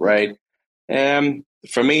before, right?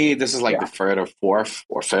 For me, this is like the third or fourth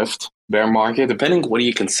or fifth bear market, depending what do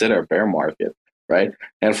you consider a bear market, right?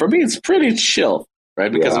 And for me, it's pretty chill,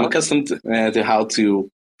 right? Because I'm accustomed to how to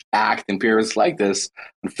act in periods like this.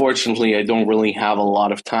 Unfortunately, I don't really have a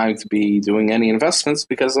lot of time to be doing any investments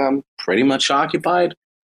because I'm pretty much occupied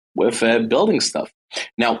with building stuff.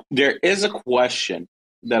 Now, there is a question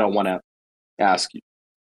that I want to ask you,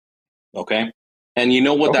 okay? And you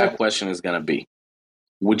know what that question is going to be.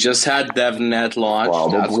 We just had DevNet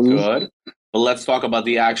launch. That's good. But let's talk about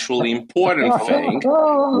the actually important thing,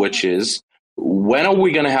 which is when are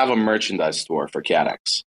we going to have a merchandise store for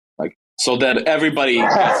Kaddex? Like, so that everybody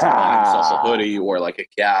gets to buy themselves a hoodie or like a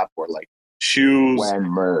cap or like shoes,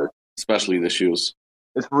 especially the shoes.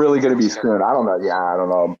 It's really going to be soon. I don't know. Yeah, I don't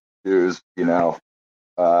know. Shoes, you know,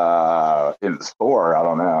 in the store. I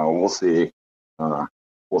don't know. We'll see. We'll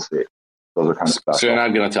see. Those are kind of special. So you're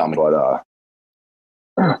not going to tell me. But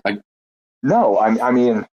no, I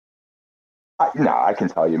mean, I can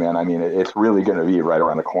tell you, man. I mean, it's really going to be right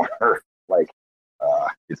around the corner. Like,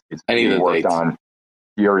 it's being worked on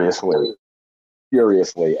furiously.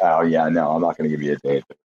 Oh yeah, no, I'm not going to give you a date.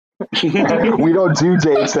 We don't do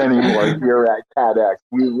dates anymore here at Kaddex.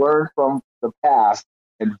 We learn from the past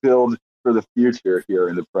and build for the future here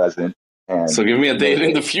in the present. And so give me a date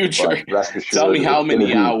in the future. Rest assured, tell me how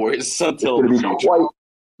many hours until it's going to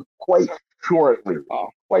be quite shortly, Oh.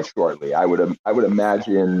 quite shortly. I would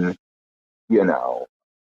imagine, you know,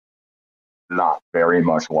 not very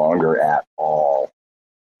much longer at all.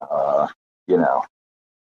 You know,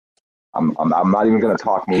 I'm not even going to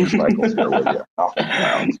talk motorcycles here with you. Nothing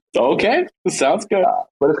sounds. Okay, sounds good.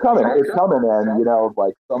 But it's coming. It's coming, and you know,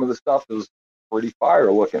 like some of the stuff is pretty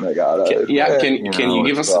fire looking. I got it. Can you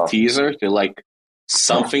give us a teaser to like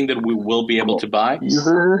something that we will be able to buy?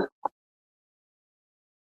 Teaser.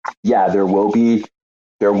 Yeah, there will be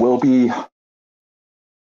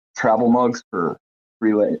travel mugs for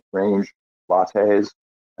free range lattes,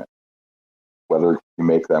 whether you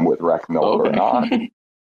make them with rec milk or not.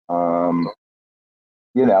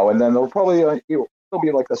 You know, and then there'll probably there'll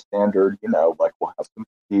be like a standard, you know, like we'll have some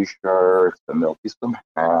t-shirts and there'll be some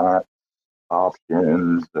hat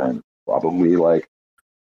options and probably like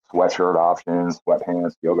sweatshirt options,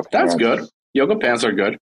 sweatpants, yoga pants. That's good. Yoga pants are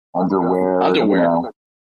good. Underwear. You know,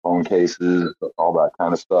 phone cases, all that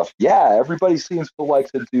kind of stuff. Yeah, everybody seems to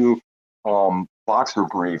like to do boxer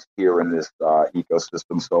briefs here in this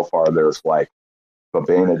ecosystem so far. There's like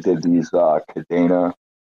Babena did these Kadena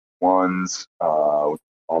ones, with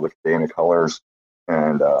all the Kadena colors,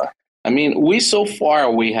 and I mean, we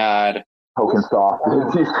had Token Soft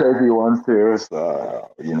did these crazy ones too.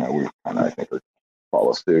 So you know, we kind of I think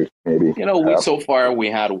follow suit maybe. You know, we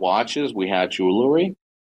had watches, we had jewelry.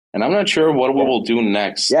 And I'm not sure what we will do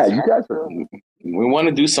next. Yeah, you guys are. We want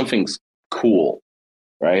to do something cool,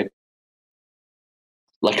 right?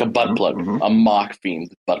 Like a butt plug, a mock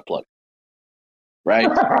themed butt plug,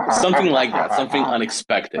 right? Something like that, something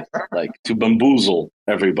unexpected, like to bamboozle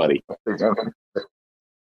everybody. I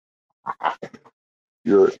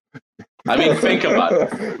mean, think about it.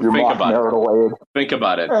 Think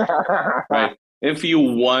about it. Right?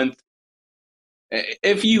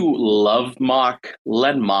 If you love Mock,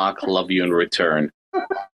 let Mock love you in return.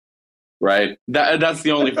 Right? That's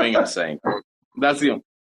the only thing I'm saying. That's the only.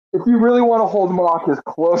 If you really want to hold Mock as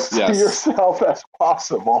close to yourself as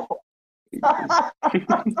possible. Talk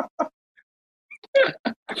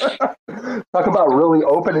about really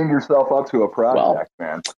opening yourself up to a project,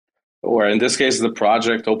 man. Or in this case, the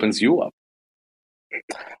project opens you up.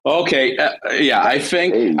 Okay, yeah, I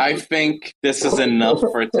think this is enough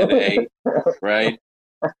for today, right?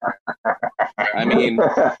 I mean,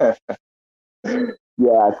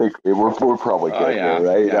 yeah, I think we're probably good here,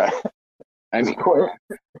 right? Yeah. I mean,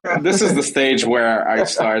 this is the stage where I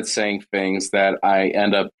start saying things that I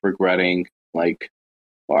end up regretting. Like,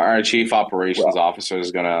 our chief operations officer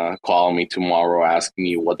is gonna call me tomorrow, asking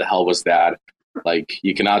me what the hell was that. Like,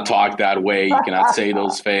 you cannot talk that way. You cannot say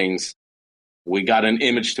those things. We got an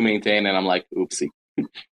image to maintain, and I'm like, oopsie.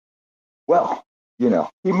 Well, you know,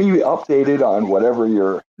 keep me updated on whatever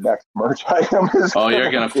your next merch item is. Oh,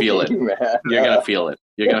 you're going to feel it. Man. You're going to feel it.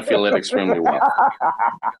 You're going to feel it extremely well.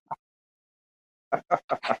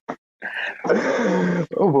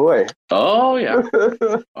 Oh, boy. Oh, yeah.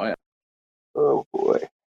 Oh, yeah. Oh, boy.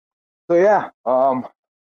 So, yeah,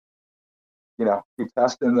 you know, keep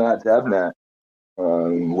testing that DevNet.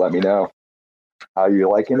 Let me know how you're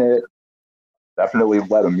liking it. Definitely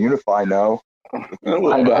let Immunify know.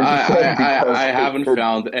 I haven't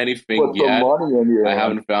found anything yet. I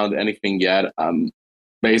haven't found anything yet.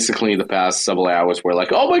 Basically, the past several hours were like,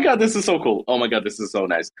 oh my God, this is so cool. Oh my God, this is so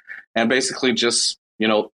nice. And basically just, you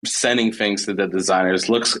know, sending things to the designers.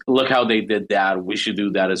 Look how they did that. We should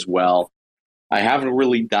do that as well. I haven't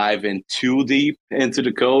really dived in too deep into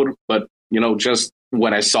the code, but, you know, just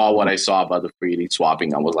when I saw what I saw about the 3D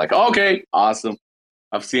swapping, I was like, okay, awesome.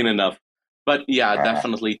 I've seen enough. But yeah,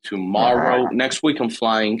 definitely tomorrow. Next week I'm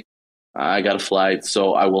flying. I got a flight,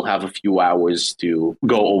 so I will have a few hours to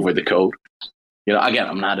go over the code. You know, again,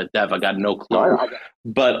 I'm not a dev. I got no clue.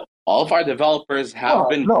 But all of our developers have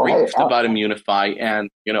been briefed about Immunify, and,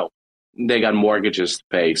 you know, they got mortgages to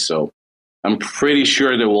pay. So I'm pretty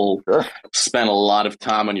sure they will spend a lot of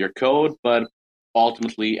time on your code, but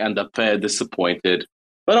ultimately end up disappointed.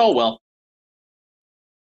 But oh well.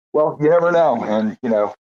 Well, you never know. And, you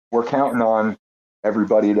know, we're counting on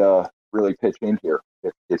everybody to really pitch in here.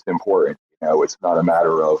 It's important. You know, it's not a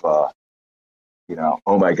matter of, you know,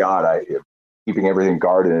 oh my God, keeping everything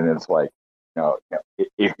guarded. And it's like, you know,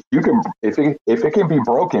 if it can be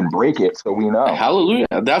broken, break it so we know. Hallelujah.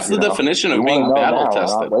 That's the definition of being battle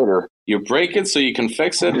tested. You break it so you can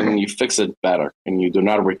fix it, and you fix it better, and you do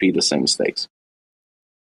not repeat the same mistakes.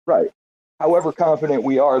 Right. However confident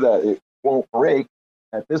we are that it won't break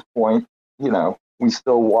at this point, you know, we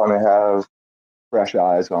still want to have fresh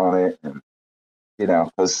eyes on it, and, you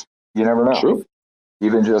know, because you never know. True.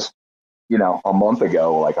 Even just, you know, a month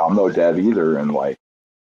ago, like, I'm no dev either, and like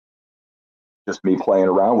just me playing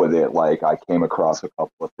around with it. Like I came across a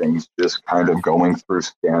couple of things just kind of going through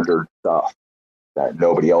standard stuff that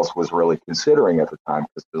nobody else was really considering at the time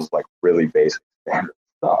because it was like really basic standard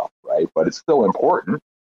stuff, right? But it's still important.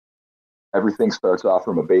 Everything starts off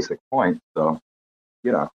from a basic point. So,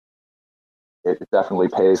 you know, it definitely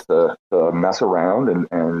pays to mess around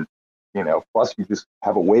and, you know, plus you just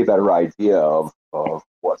have a way better idea of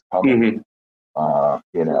what's coming.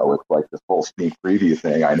 You know, it's like this whole sneak preview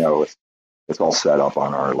thing. I know it's all set up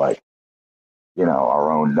on our, like, you know,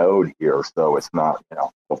 our own node here. So it's not, you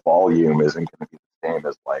know, the volume isn't going to be the same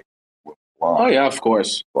as like Oh yeah, of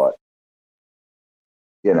course. But,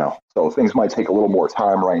 you know, so things might take a little more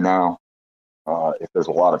time right now if there's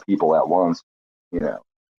a lot of people at once, you know,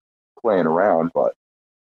 playing around, but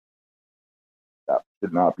that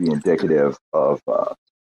should not be indicative of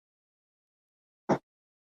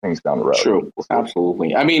things down the road. True,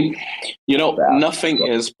 absolutely. I mean, you know, nothing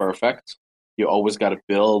is perfect. You always got to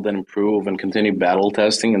build and improve and continue battle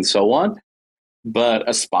testing and so on. But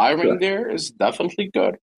aspiring there is definitely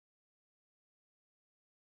good.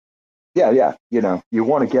 Yeah. You know, you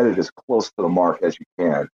want to get it as close to the mark as you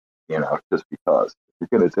can, you know, just because if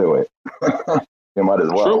you're going to do it, you might as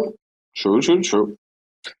well. True.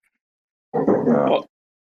 Yeah. Well,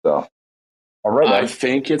 so, all right. I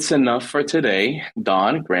think it's enough for today.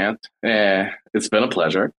 Don, Grant, it's been a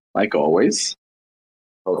pleasure, like always.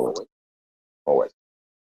 Totally. Always.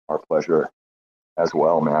 Our pleasure as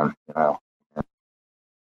well, man. You know,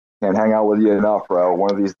 can't hang out with you enough, bro.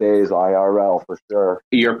 One of these days, IRL for sure.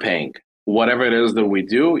 You're paying. Whatever it is that we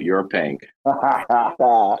do, you're paying.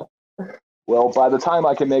 Well, by the time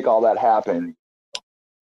I can make all that happen,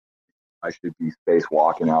 I should be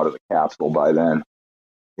spacewalking out of the capsule by then,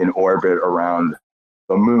 in orbit around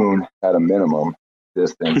the moon at a minimum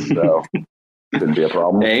distance. So shouldn't be a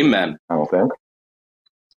problem. Amen. I don't think.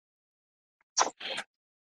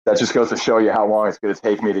 That just goes to show you how long it's going to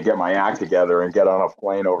take me to get my act together and get on a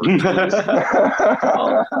plane overseas.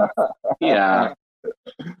 Yeah.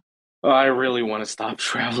 I really want to stop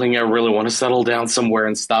traveling. I really want to settle down somewhere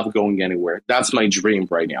and stop going anywhere. That's my dream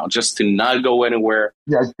right now, just to not go anywhere.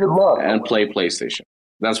 Yeah, good luck. And play PlayStation.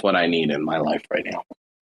 That's what I need in my life right now.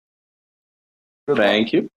 Good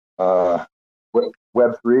Thank you. Web3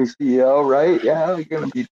 CEO, right? Yeah, you're going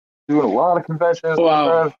to be doing a lot of conventions.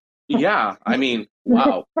 Wow. Yeah, I mean,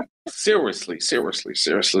 wow. Seriously.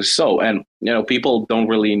 So, and, you know, people don't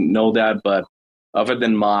really know that, but other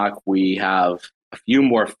than mock, we have a few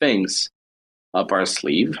more things up our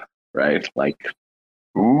sleeve, right? Like,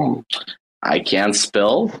 I can't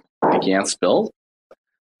spill. Had the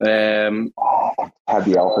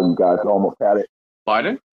alpha, you guys almost had it.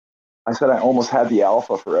 Pardon? I said I almost had the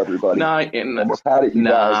alpha for everybody. Almost had it, you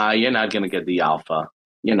guys. You're not gonna get the alpha.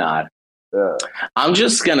 You're not. I'm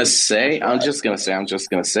just gonna say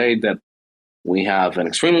that we have an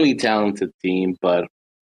extremely talented team, but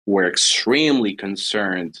we're extremely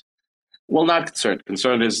concerned. Well, not concerned.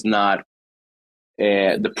 Concerned is not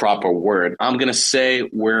the proper word. I'm gonna say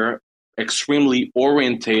we're extremely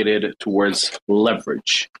orientated towards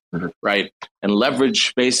leverage, right? And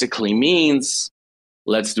leverage basically means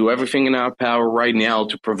let's do everything in our power right now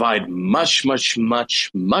to provide much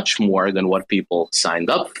more than what people signed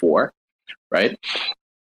up for, right?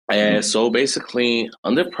 So basically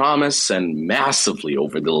under promise and massively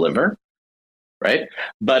over deliver, right?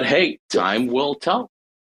 But hey, time will tell.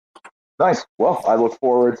 Nice. Well, I look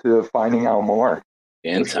forward to finding out more.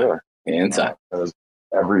 In time. As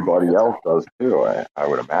everybody else does too, I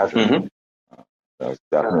would imagine. That's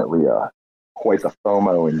definitely quite the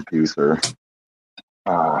FOMO inducer.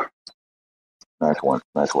 Nice one.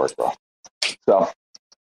 Nice work, bro. So,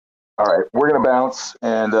 all right, we're going to bounce.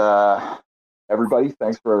 And everybody,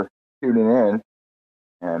 thanks for tuning in.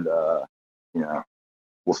 And, you know,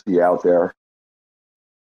 we'll see you out there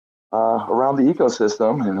around the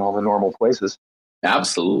ecosystem and all the normal places.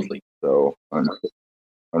 Absolutely. So,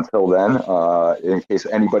 until then, in case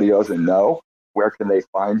anybody doesn't know, where can they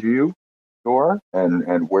find you, Dor?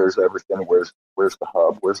 And where's everything? Where's the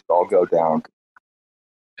hub? Where's it all go down?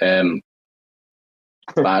 I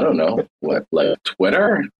don't know. What, like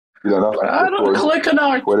Twitter? You don't know? I don't click on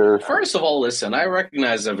our Twitter. First of all, listen, I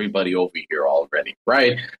recognize everybody over here already,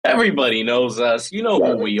 right? Everybody knows us. You know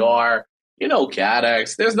who we are. You know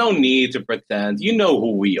Kaddex. There's no need to pretend. You know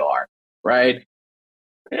who we are, right?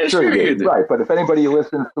 Sure you do. Right, but if anybody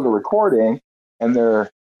listens to the recording and they're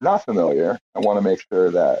not familiar, I want to make sure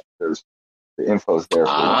that there's the info's there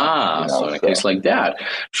for them, so in a case like that,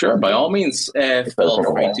 sure, by all means, feel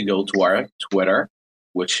free to go to our Twitter,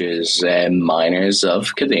 which is Miners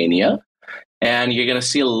of Kadenia, And you're going to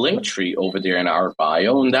see a link tree over there in our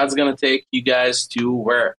bio, and that's going to take you guys to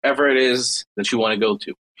wherever it is that you want to go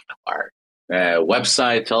to. Our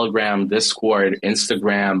website, Telegram, Discord,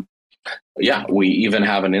 Instagram. Yeah, we even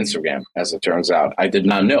have an Instagram, as it turns out. I did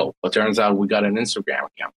not know, but turns out we got an Instagram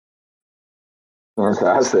account.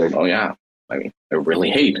 Fantastic. Oh, yeah. I mean, I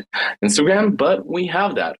really hate Instagram, but we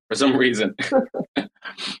have that for some reason.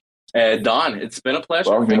 Don, it's been a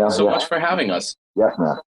pleasure. Thank you so much for having us. Yes,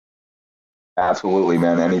 man. Absolutely,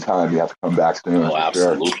 man. Anytime. You have to come back soon. Oh,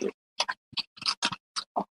 absolutely. Sure.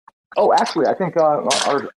 Oh, actually, I think our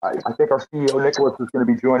CEO Nicholas is going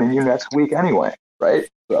to be joining you next week anyway, right?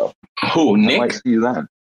 So, who, Nick? I might see you then.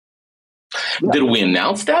 Yeah. Did we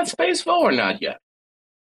announce that, Spaceful, or not yet?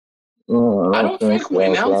 I don't think we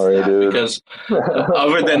announced that because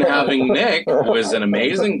other than having Nick, who is an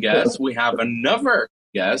amazing guest, we have another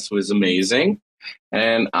guest who is amazing.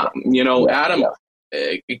 And, Adam,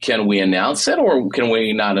 can we announce it or can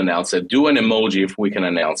we not announce it? Do an emoji if we can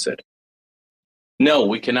announce it. No,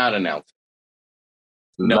 we cannot announce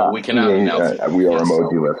it. No, we cannot announce it. We are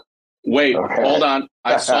emoji-less. Wait, hold on.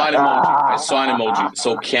 I saw an emoji.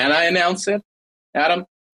 So can I announce it, Adam?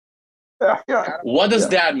 What does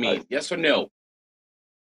that mean? Yes or no?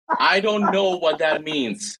 I don't know what that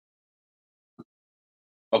means.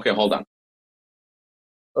 Okay, hold on.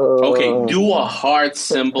 Okay, do a heart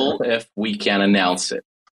symbol if we can announce it.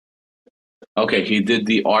 Okay, he did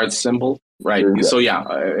the art symbol. Right. So,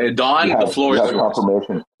 Don, the floor is yours.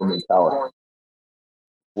 Confirmation from the tower.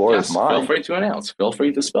 Floor is mine. Feel free to announce. Feel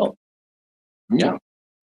free to spell. Yeah.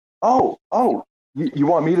 Oh. You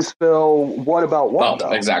want me to spell what about what?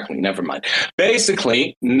 Well, exactly. Never mind.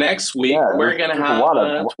 Basically, next week we're going to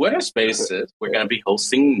have Twitter Spaces. We're going to be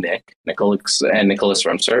hosting Nicholas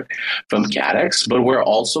Remser from Kaddex, but we're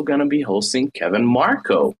also going to be hosting Kevin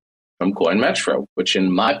Marco from Coin Metro, which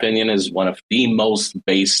in my opinion is one of the most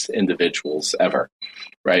based individuals ever,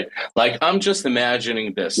 right? Like, I'm just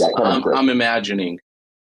imagining this. Yeah, I'm imagining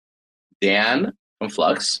Dan from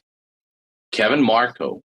Flux, Kevin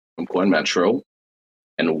Marco from Coin Metro,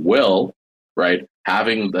 and Will, right,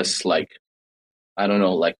 having this,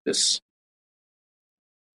 this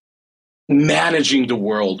managing the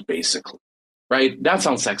world, basically, right? That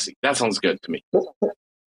sounds sexy. That sounds good to me.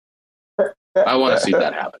 I want to see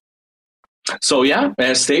that happen. So,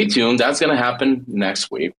 stay tuned. That's going to happen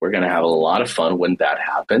next week. We're going to have a lot of fun when that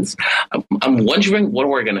happens. I'm wondering what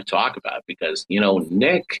we're going to talk about because,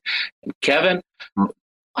 Nick and Kevin,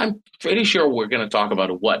 I'm pretty sure we're going to talk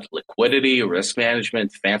about what? Liquidity, risk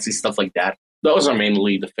management, fancy stuff like that. Those are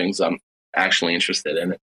mainly the things I'm actually interested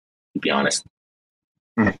in, to be honest.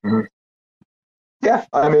 Mm-hmm. Yeah,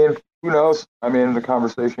 I mean, who knows? I mean, the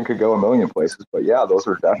conversation could go a million places, but those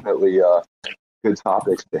are definitely good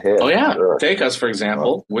topics to hit. Oh, yeah. Sure. Take us, for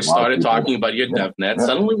example. We started talking about your DevNet. Yeah.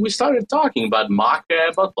 Suddenly, we started talking about mock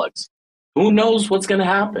butt plugs. Who knows what's going to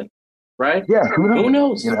happen, right? Yeah, who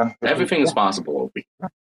knows? Everything is possible.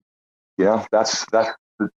 That's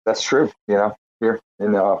true. Here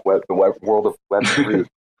in the world of Web3,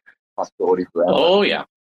 possibility for that. Oh, yeah.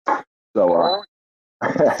 So,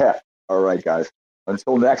 all right, guys.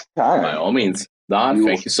 Until next time. By all means. Don,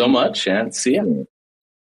 thank you so much, and see you.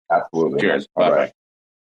 Absolutely. Cheers. Bye-bye. Right.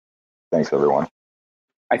 Thanks, everyone.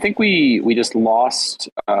 I think we just lost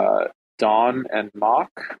Don and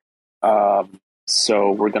Mock.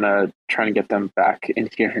 So we're going to try and get them back in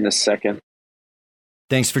here in a second.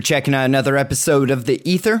 Thanks for checking out another episode of The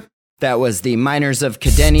Ether. That was the Miners of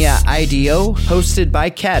Kadenia IDO, hosted by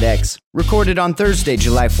Kaddex, recorded on Thursday,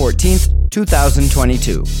 July 14th,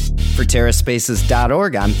 2022. For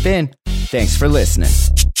TerraSpaces.org, I'm Finn. Thanks for listening.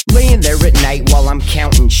 Laying there at night while I'm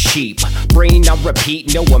counting sheep. Brain on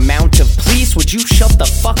repeat, no amount of please. Would you shut the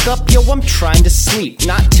fuck up? Yo, I'm trying to sleep.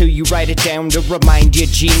 Not till you write it down to remind your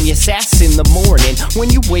genius ass in the morning. When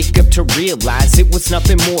you wake up to realize it was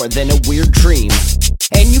nothing more than a weird dream.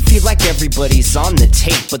 And you feel like everybody's on the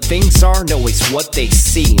tape, but things aren't always what they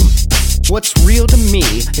seem. What's real to me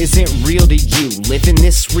isn't real to you. Living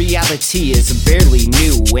this reality is barely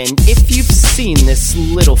new. And if you've seen this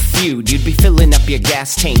little feud, you'd be filling up your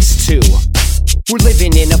gas tanks too. We're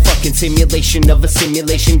living in a fucking simulation of a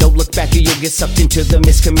simulation. Don't look back or you'll get sucked into the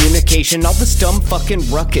miscommunication. All this dumb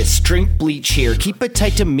fucking ruckus. Drink bleach here. Keep a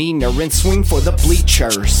tight demeanor and swing for the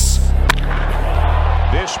bleachers.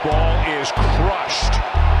 This ball is crushed.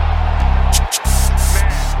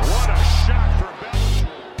 Man, what a shot for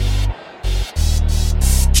Bellinger.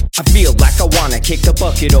 I feel like I wanna kick the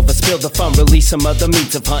bucket over, spill the fun, release some other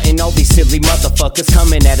means of hunting all these silly motherfuckers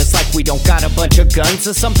coming at us like we don't got a bunch of guns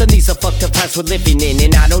or something. These are fucked up times we're living in,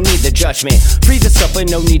 and I don't need the judgment. Free to suffer,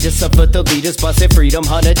 no need to suffer. The leaders busted freedom,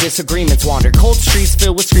 hunter disagreements wander. Cold streets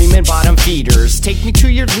filled with screaming bottom feeders. Take me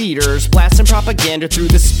to your leaders, blasting propaganda through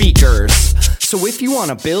the speakers. So if you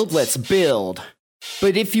wanna build, let's build.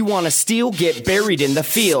 But if you wanna steal, get buried in the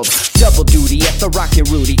field. Double duty at the Rockin'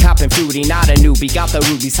 Rudy, copping fruity, not a newbie. Got the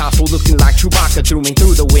rubies hostile, looking like Chewbacca threw me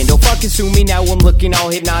through the window. Fucking sue me, now I'm looking all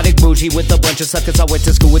hypnotic bougie with a bunch of suckers I went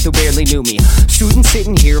to school with who barely knew me. Students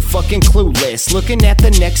sitting here fucking clueless, looking at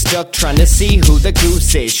the next duck trying to see who the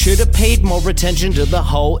goose is. Should've paid more attention to the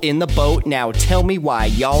hole in the boat. Now tell me why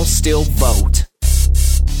y'all still vote.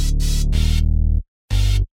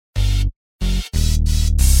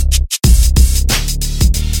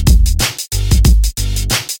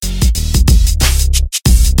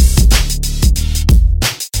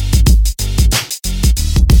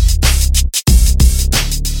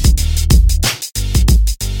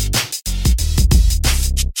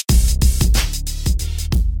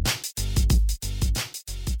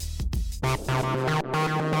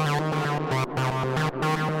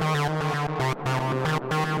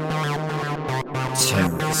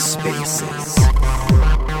 TerraSpaces.